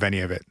record of any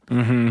of it.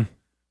 Mm-hmm.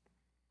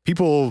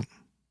 People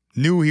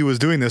knew he was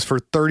doing this for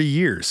 30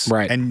 years.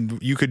 Right.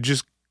 And you could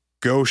just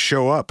go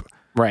show up.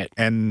 Right.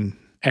 And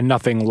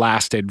nothing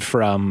lasted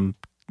from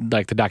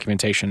like the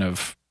documentation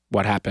of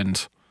what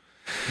happened.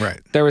 Right.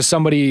 There was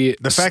somebody.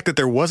 The fact that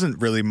there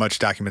wasn't really much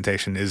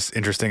documentation is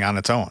interesting on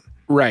its own.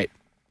 Right.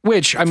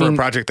 Which, I mean, for a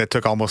project that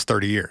took almost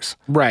 30 years.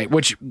 Right.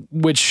 Which,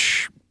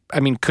 I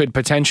mean, could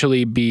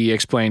potentially be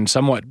explained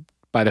somewhat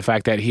by the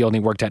fact that he only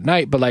worked at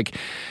night, but like.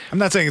 I'm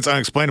not saying it's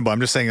unexplainable. I'm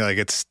just saying like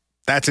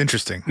that's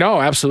interesting. No,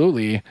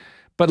 absolutely.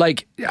 But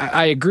like,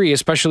 I agree,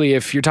 especially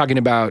if you're talking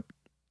about,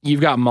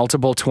 you've got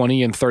multiple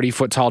 20 and 30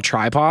 foot tall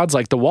tripods.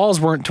 Like the walls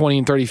weren't 20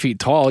 and 30 feet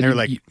tall. They're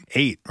like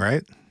 8,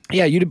 right?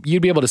 Yeah.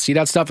 You'd be able to see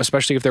that stuff,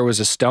 especially if there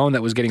was a stone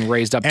that was getting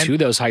raised up to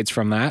those heights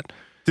from that.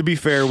 To be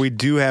fair, we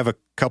do have a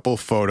couple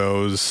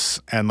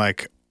photos and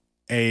like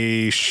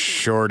a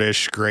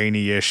shortish,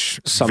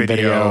 grainy-ish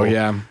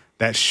video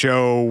that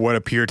show what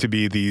appear to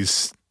be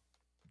these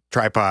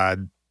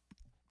tripod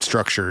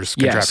structures,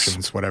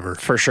 contraptions, whatever.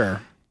 For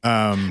sure.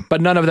 But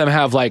none of them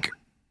have like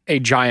a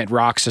giant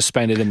rock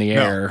suspended in the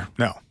air.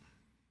 No.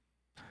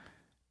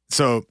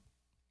 So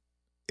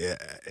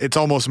it's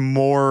almost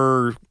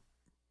more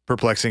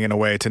perplexing in a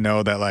way to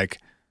know that like,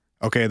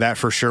 okay, that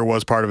for sure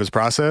was part of his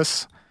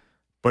process,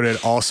 but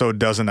it also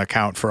doesn't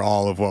account for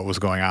all of what was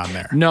going on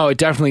there. No, it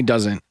definitely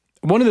doesn't.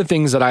 One of the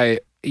things that I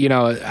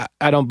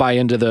don't buy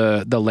into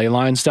the ley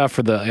line stuff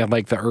for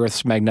the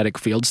Earth's magnetic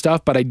field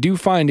stuff, but I do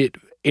find it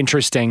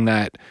interesting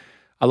that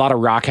a lot of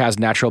rock has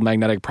natural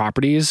magnetic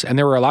properties. And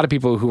there were a lot of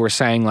people who were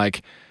saying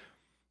like,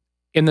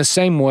 in the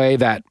same way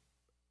that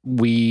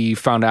we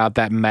found out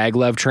that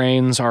maglev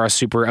trains are a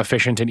super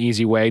efficient and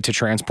easy way to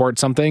transport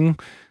something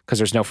because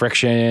there's no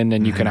friction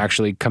and you can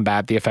actually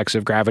combat the effects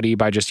of gravity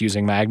by just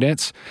using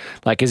magnets.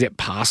 Like, is it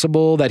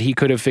possible that he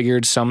could have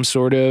figured some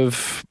sort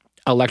of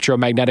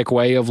electromagnetic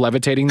way of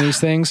levitating these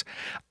things?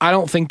 I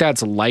don't think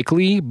that's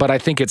likely, but I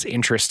think it's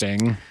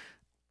interesting.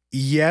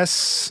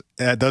 Yes,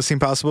 that does seem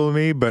possible to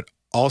me, but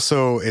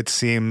also it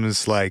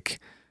seems like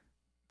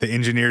the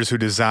engineers who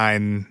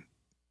design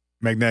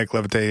magnetic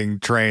levitating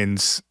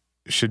trains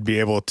should be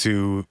able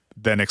to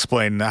then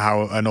explain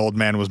how an old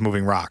man was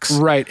moving rocks.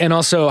 Right. And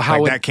also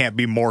how that can't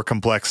be more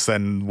complex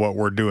than what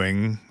we're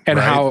doing. And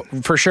right? how,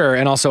 for sure.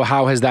 And also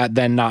how has that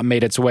then not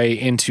made its way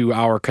into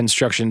our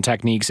construction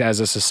techniques as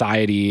a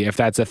society, if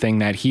that's a thing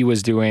that he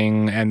was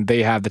doing and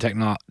they have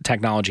the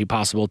technology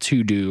possible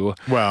to do?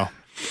 Well,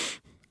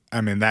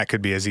 I mean, that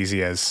could be as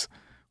easy as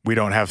we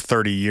don't have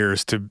 30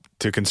 years to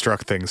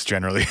construct things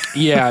generally.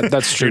 Yeah,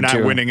 that's true. You're not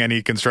too. winning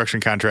any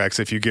construction contracts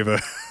if you give a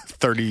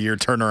 30-year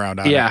turnaround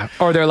on it. Yeah.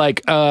 Or they're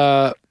like,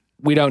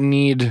 we don't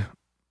need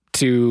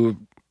to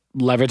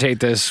levitate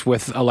this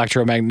with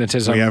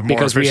electromagnetism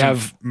because we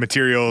have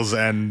materials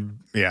and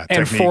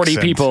and 40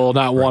 people,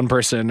 not one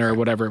person or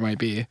whatever it might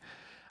be.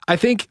 I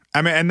think.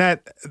 I mean, and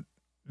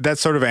that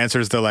sort of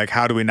answers the like,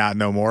 how do we not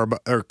know more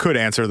about, or could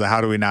answer the how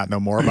do we not know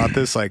more about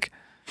this? Like,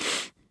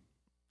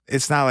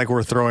 it's not like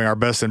we're throwing our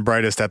best and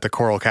brightest at the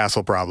Coral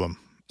Castle problem.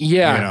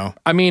 Yeah. You know,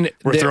 I mean,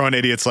 we're throwing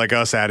idiots like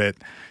us at it.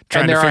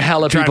 And there are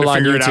hella people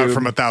on YouTube. It out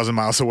from 1,000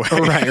 miles away.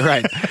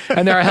 Right.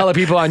 And there are hella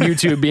people on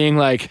YouTube being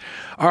like,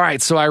 all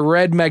right, so I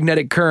read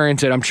magnetic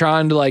current and I'm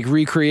trying to like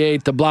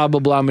recreate the blah, blah,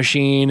 blah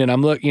machine. And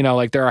I'm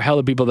like there are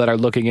hella people that are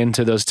looking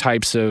into those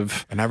types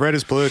of. And I read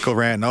his political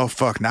rant and oh,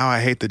 fuck, now I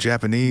hate the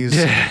Japanese.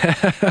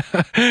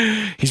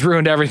 He's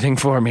ruined everything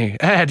for me.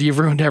 Ed, you've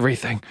ruined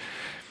everything.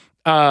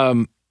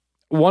 One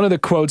of the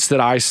quotes that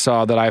I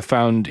saw that I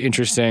found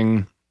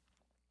interesting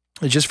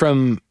is just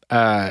from,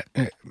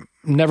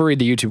 never read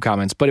the YouTube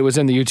comments, but it was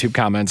in the YouTube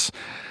comments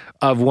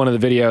of one of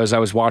the videos I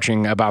was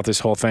watching about this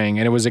whole thing.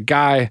 And it was a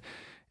guy,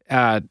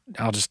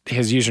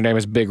 his username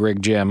is Big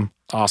Rig Jim.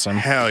 Awesome.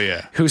 Hell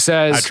yeah. Who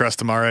says, I trust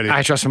him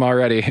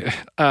already.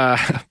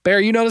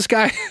 Bear, you know this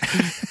guy?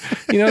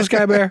 You know this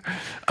guy,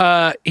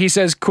 Bear? He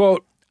says,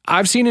 quote,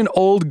 I've seen an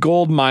old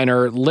gold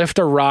miner lift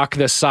a rock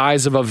the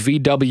size of a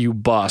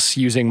VW bus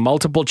using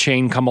multiple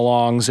chain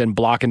come-alongs and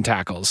block and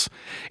tackles.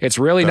 It's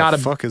really not a...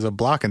 The fuck is a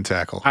block and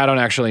tackle? I don't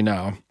actually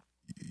know.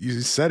 You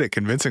said it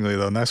convincingly,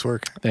 though. Nice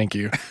work. Thank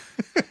you.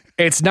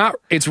 It's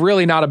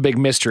really not a big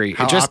mystery.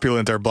 How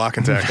opulent are block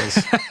and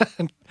tackles?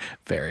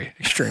 Very,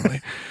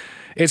 extremely.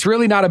 It's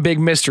really not a big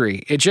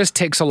mystery. It just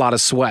takes a lot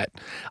of sweat.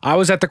 I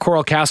was at the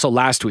Coral Castle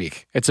last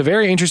week. It's a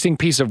very interesting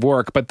piece of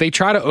work, but they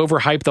try to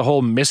overhype the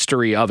whole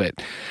mystery of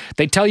it.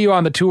 They tell you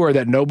on the tour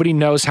that nobody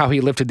knows how he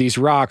lifted these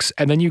rocks,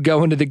 and then you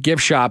go into the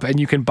gift shop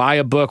and you can buy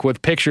a book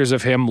with pictures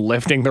of him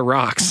lifting the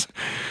rocks.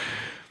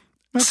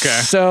 Okay.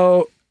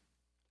 So,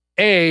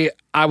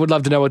 I would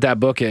love to know what that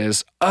book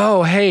is.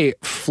 Oh, hey,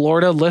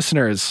 Florida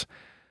listeners.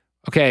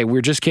 Okay,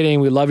 we're just kidding.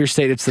 We love your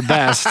state. It's the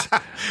best.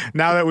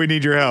 Now that we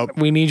need your help.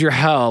 We need your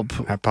help.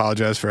 I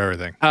apologize for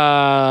everything.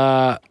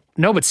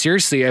 No, but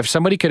seriously, if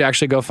somebody could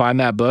actually go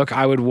find that book,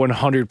 I would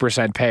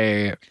 100%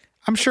 pay.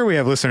 I'm sure we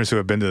have listeners who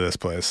have been to this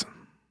place.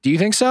 Do you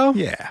think so?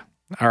 Yeah.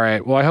 All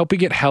right. Well, I hope we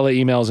get hella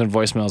emails and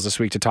voicemails this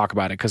week to talk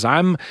about it because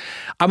I'm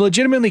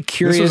legitimately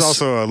curious. This was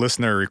also a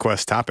listener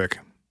request topic.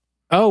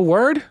 Oh,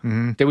 word?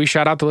 Mm-hmm. Did we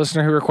shout out the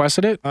listener who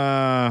requested it?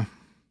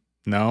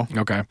 No.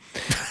 Okay.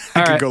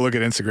 I can go look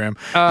at Instagram.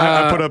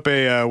 I put up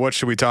a what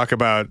should we talk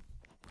about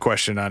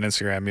question on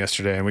Instagram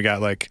yesterday, and we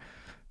got like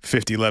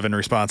 11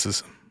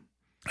 responses.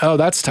 Oh,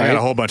 that's tight. I got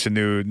a whole bunch of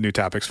new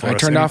topics for us. I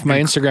turned off my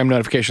Instagram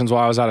notifications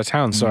while I was out of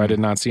town, so I did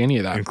not see any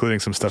of that. Including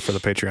some stuff for the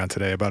Patreon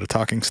today about a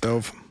talking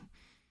stove.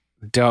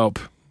 Dope.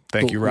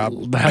 Thank you, Rob.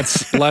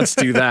 Let's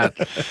do that.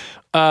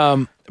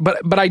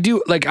 But I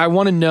do I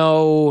want to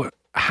know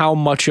how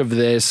much of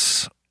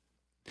this,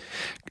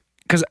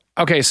 because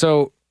okay,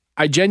 so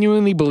I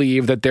genuinely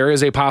believe that there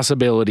is a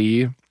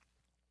possibility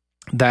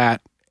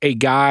that a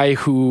guy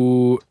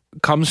who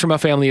comes from a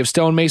family of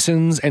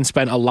stonemasons and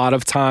spent a lot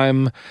of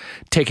time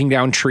taking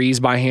down trees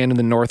by hand in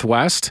the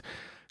Northwest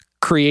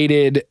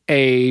created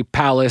a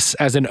palace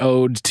as an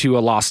ode to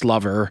a lost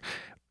lover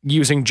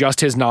using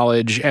just his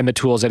knowledge and the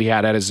tools that he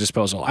had at his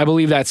disposal. I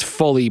believe that's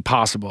fully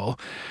possible.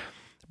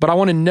 But I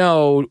want to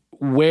know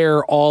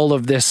where all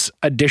of this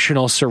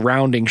additional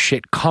surrounding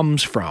shit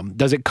comes from.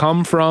 Does it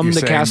come from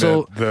the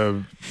castle?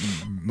 The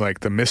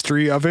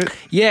mystery of it?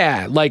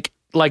 Yeah, like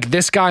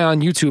this guy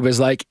on YouTube is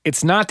like,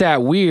 it's not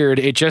that weird.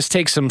 It just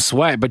takes some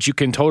sweat, but you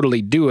can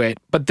totally do it.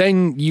 But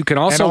then you can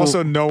also... And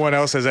also no one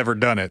else has ever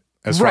done it,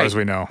 as far as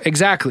we know.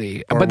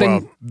 Exactly. Or,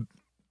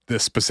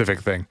 this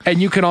specific thing.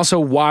 And you can also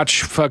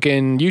watch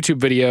fucking YouTube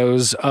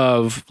videos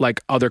of like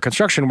other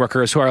construction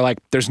workers who are like,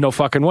 there's no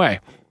fucking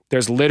way.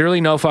 There's literally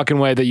no fucking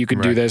way that you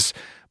could do this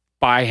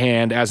by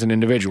hand as an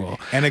individual.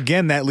 And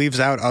again, that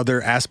leaves out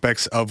other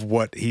aspects of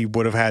what he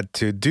would have had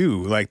to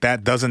do. Like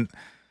that doesn't...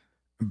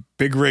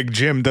 Big Rig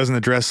Jim doesn't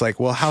address like,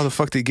 well, how the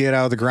fuck did he get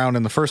out of the ground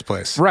in the first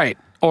place? Right.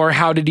 Or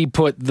how did he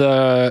put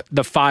the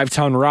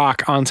 5-ton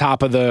rock on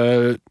top of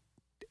the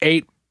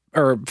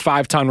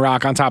 5-ton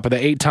rock on top of the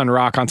 8-ton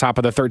rock on top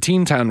of the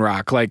 13-ton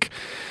rock? Like,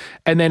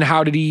 and then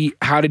how did he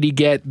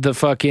get the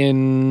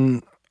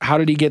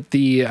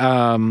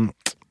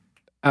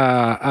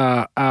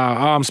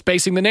I'm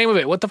spacing the name of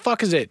it. What the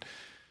fuck is it?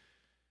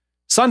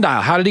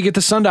 Sundial. How did he get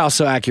the sundial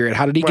so accurate?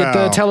 How did he get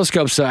the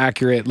telescope so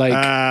accurate? Like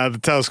the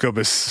telescope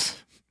is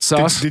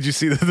sauce. Did you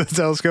see the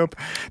telescope?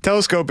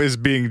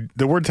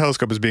 The word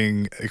telescope is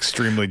being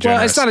extremely generous.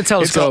 Well, it's not a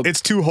telescope.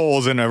 It's two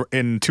holes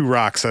in two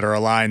rocks that are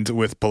aligned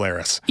with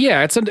Polaris.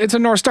 Yeah, it's a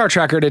North Star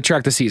tracker to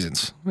track the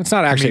seasons. It's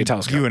not actually a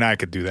telescope. You and I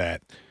could do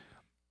that.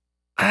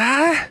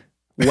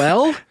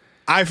 Well,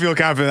 I feel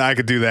confident I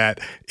could do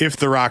that if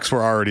the rocks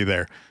were already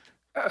there.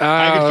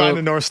 I could find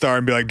the North Star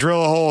and be like,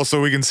 drill a hole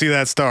so we can see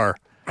that star.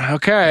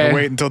 Okay. And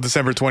wait until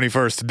December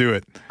 21st to do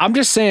it. I'm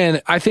just saying,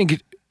 I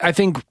think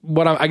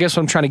what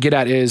I'm trying to get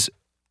at is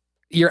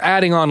you're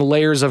adding on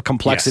layers of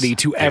complexity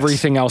to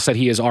everything else that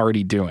he is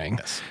already doing.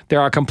 Yes. There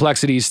are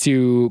complexities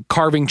to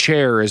carving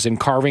chairs and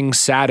carving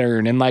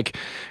Saturn. And like,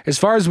 as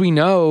far as we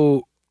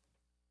know,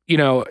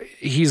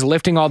 he's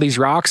lifting all these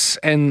rocks,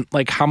 and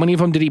like, how many of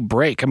them did he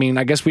break? I mean,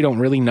 I guess we don't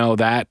really know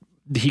that.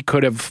 He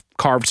could have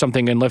carved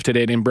something and lifted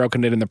it and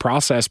broken it in the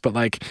process, but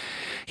like,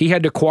 he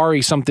had to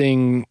quarry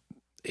something.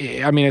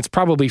 I mean, it's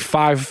probably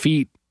 5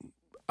 feet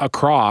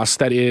across.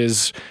 That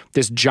is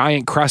this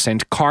giant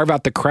crescent, carve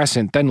out the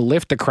crescent, then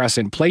lift the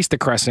crescent, place the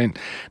crescent,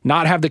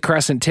 not have the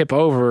crescent tip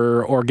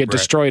over or get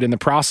destroyed in the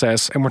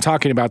process. And we're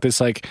talking about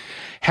this like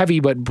heavy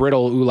but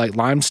brittle oolite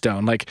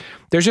limestone. Like,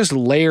 there's just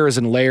layers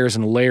and layers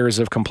and layers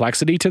of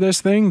complexity to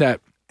this thing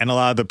and a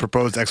lot of the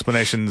proposed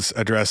explanations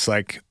address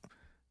like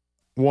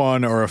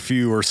one or a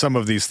few or some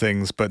of these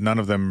things, but none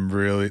of them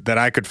really that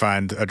I could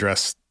find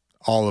address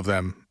all of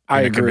them.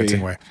 I agree.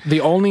 Way.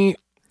 The only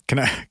can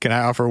I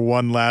offer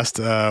one last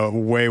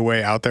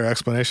way out there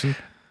explanation?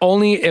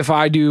 Only if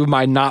I do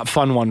my not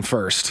fun one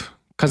first,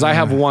 because I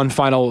have one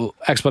final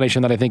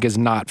explanation that I think is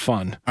not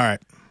fun. All right,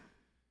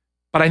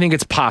 but I think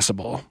it's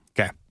possible.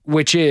 Okay,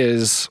 which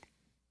is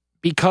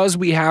because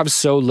we have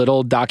so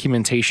little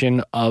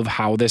documentation of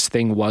how this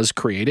thing was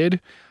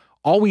created.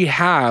 All we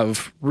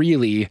have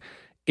really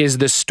is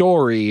the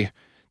story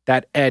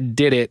that Ed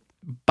did it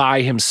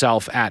by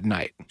himself at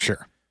night.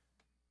 Sure.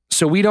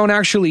 So we don't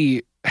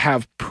actually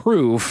have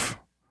proof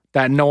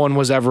that no one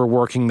was ever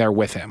working there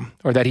with him,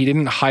 or that he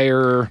didn't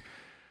hire.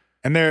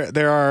 And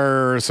there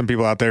are some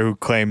people out there who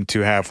claim to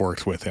have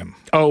worked with him.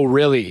 Oh,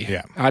 really?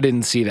 Yeah. I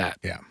didn't see that.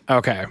 Yeah.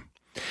 Okay.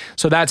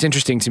 So that's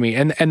interesting to me.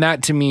 And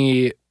that to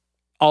me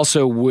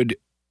also would,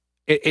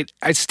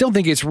 I still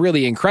think it's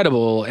really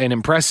incredible and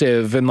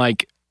impressive. And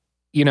like,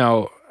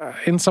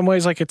 in some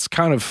ways, like, it's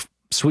kind of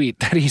sweet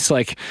that he's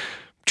like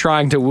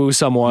trying to woo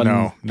someone.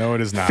 No,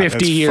 it is not.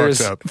 50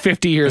 years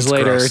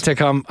later gross. To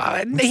come.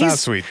 It's not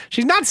sweet.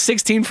 She's not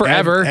 16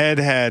 forever. Ed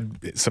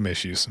had some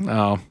issues. Oh,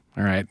 all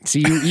right. So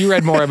you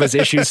read more of his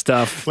issue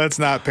stuff. Let's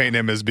not paint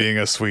him as being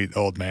a sweet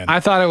old man. I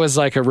thought it was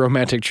like a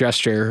romantic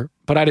gesture,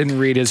 but I didn't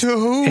read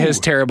his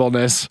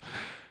terribleness,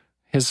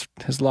 his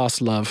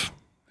lost love.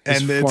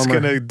 And it's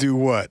going to do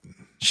what?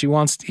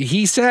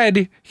 He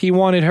said he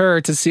wanted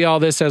her to see all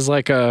this as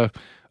like a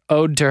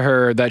ode to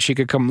her, that she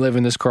could come live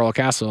in this coral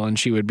castle, and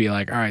she would be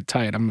like, all right,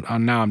 tight.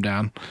 I'm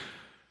down.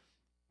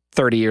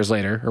 30 years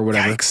later or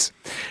whatever. Yikes.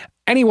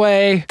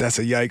 Anyway. That's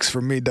a yikes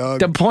for me, dog.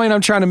 The point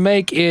I'm trying to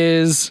make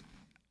is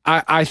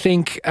I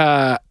think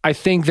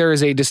there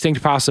is a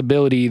distinct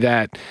possibility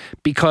that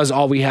because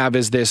all we have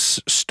is this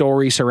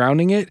story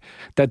surrounding it,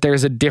 that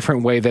there's a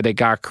different way that it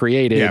got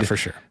created. Yeah, for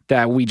sure.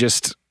 That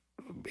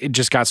it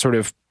just got sort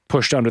of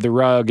pushed under the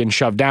rug and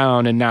shoved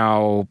down, and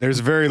now there's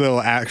very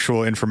little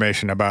actual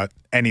information about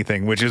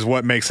anything, which is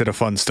what makes it a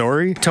fun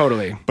story.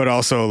 Totally. But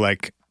also,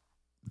 like,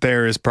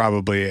 there is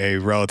probably a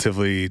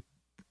relatively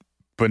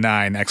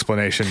benign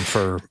explanation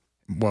for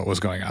what was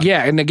going on.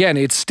 Yeah, and again,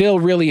 it's still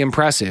really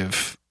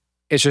impressive.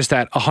 It's just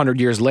that 100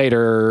 years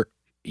later,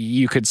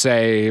 you could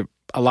say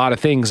a lot of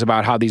things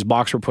about how these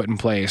blocks were put in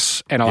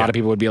place, and a lot of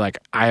people would be like,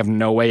 I have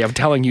no way of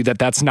telling you that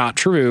that's not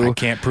true. I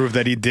can't prove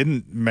that he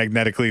didn't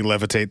magnetically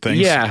levitate things.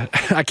 Yeah,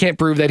 I can't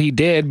prove that he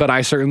did, but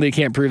I certainly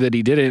can't prove that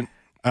he didn't.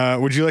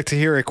 Would you like to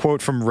hear a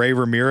quote from Ray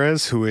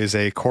Ramirez, who is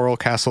a Coral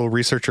Castle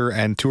researcher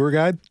and tour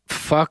guide?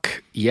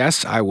 Fuck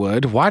yes, I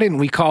would. Why didn't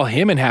we call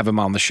him and have him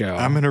on the show?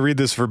 I'm going to read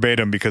this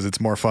verbatim because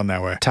it's more fun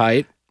that way.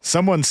 Tight.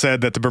 Someone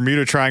said that the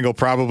Bermuda Triangle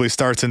probably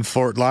starts in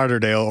Fort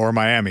Lauderdale or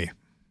Miami.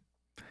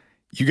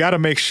 You got to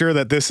make sure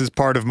that this is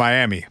part of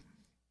Miami.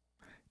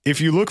 If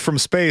you look from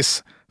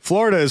space,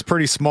 Florida is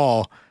pretty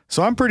small,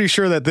 so I'm pretty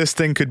sure that this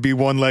thing could be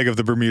one leg of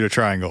the Bermuda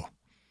Triangle.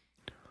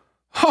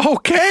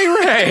 Okay,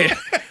 Ray.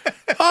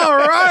 All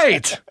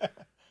right.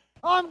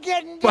 I'm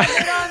getting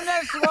on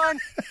this one.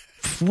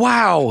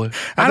 Wow.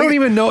 I don't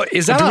even know.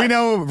 Is that do we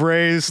know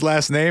Ray's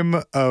last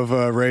name of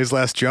Ray's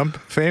Last Jump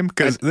fame?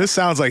 Because this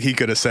sounds like he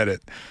could have said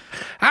it.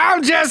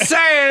 I'm just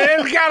saying,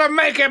 it's got to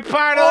make it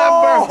part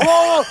of the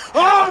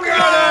I'm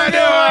gonna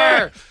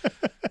do it.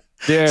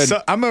 Dude.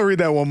 So I'm going to read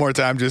that one more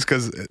time just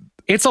because.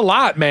 It's a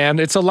lot, man.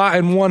 It's a lot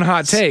in one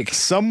hot take.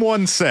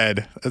 Someone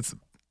said, it's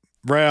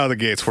right out of the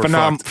gates, we're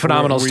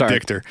phenomenal start.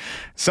 Dictor.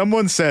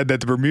 Someone said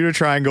that the Bermuda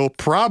Triangle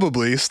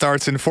probably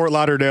starts in Fort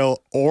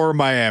Lauderdale or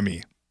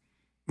Miami.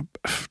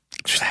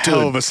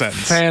 Hell of a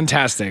sentence.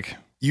 Fantastic.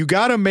 You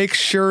got to make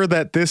sure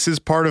that this is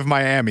part of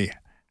Miami.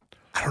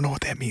 I don't know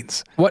what that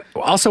means.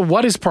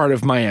 What is part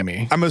of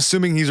Miami? I'm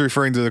assuming he's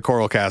referring to the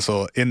Coral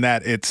Castle in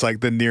that it's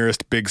like the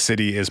nearest big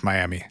city is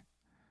Miami.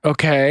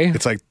 Okay.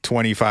 It's like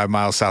 25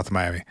 miles south of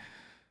Miami.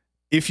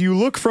 If you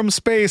look from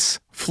space,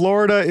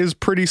 Florida is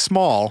pretty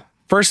small.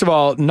 First of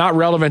all, not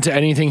relevant to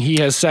anything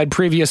he has said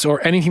previous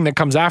or anything that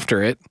comes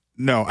after it.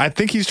 No, I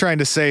think he's trying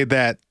to say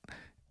that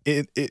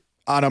it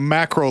on a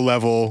macro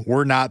level,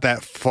 we're not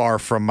that far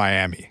from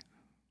Miami,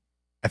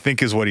 I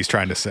think is what he's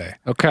trying to say.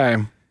 Okay.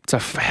 It's a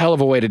hell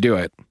of a way to do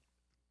it.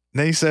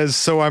 Then he says,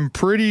 so I'm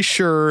pretty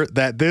sure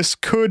that this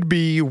could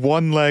be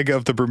one leg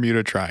of the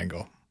Bermuda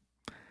Triangle.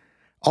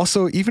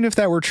 Also, even if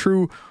that were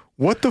true,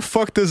 what the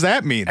fuck does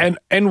that mean?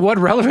 And what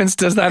relevance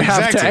does that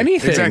have to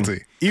anything?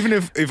 Exactly. Even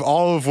if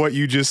all of what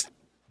you just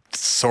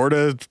sort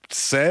of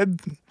said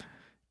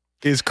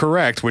is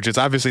correct, which it's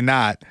obviously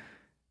not,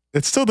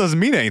 it still doesn't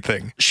mean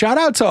anything. Shout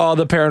out to all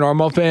the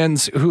paranormal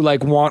fans who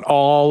like want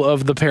all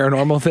of the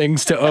paranormal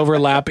things to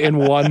overlap in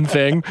one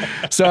thing.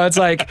 So it's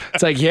like,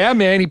 yeah,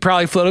 man, he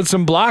probably floated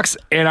some blocks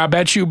and I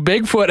bet you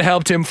Bigfoot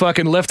helped him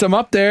fucking lift him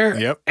up there.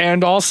 Yep.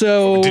 And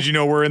also, did you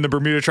know we're in the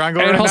Bermuda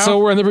Triangle and right also now?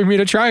 We're in the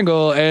Bermuda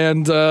Triangle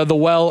and the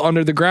well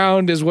under the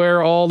ground is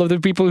where all of the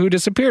people who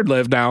disappeared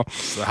live now.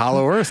 It's the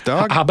Hollow Earth,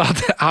 dog. How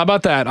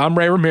about that? I'm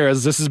Ray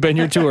Ramirez. This has been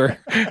your tour.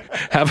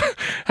 Have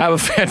a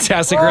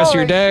fantastic rest of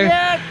your day.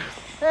 Shit.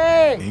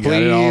 Hey. You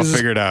got it all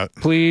figured out.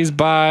 Please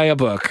buy a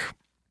book.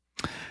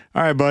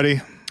 All right,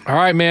 buddy. All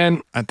right,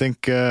 man. I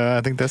think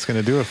that's going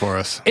to do it for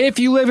us. If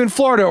you live in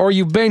Florida or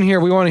you've been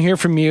here, we want to hear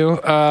from you.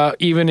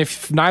 Even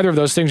if neither of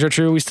those things are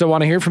true, we still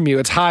want to hear from you.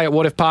 It's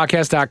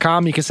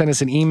hi@whatifpodcast.com. You can send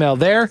us an email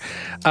there.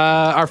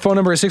 Our phone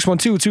number is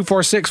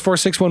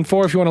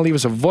 612-246-4614 if you want to leave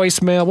us a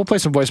voicemail. We'll play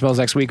some voicemails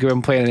next week. We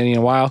haven't played any in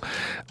a while.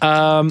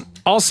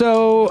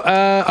 Also,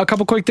 a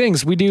couple quick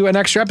things. We do an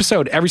extra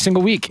episode every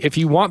single week. If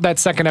you want that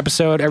second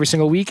episode every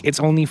single week, it's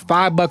only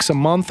 $5 a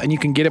month, and you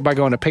can get it by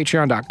going to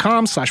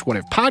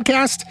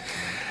patreon.com/whatifpodcast.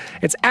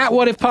 It's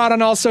 @whatifpod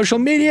on all social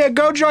media.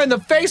 Go join the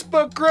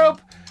Facebook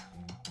group.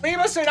 Leave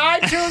us an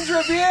iTunes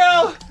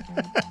review.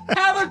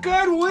 Have a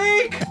good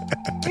week.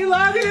 We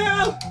love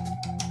you.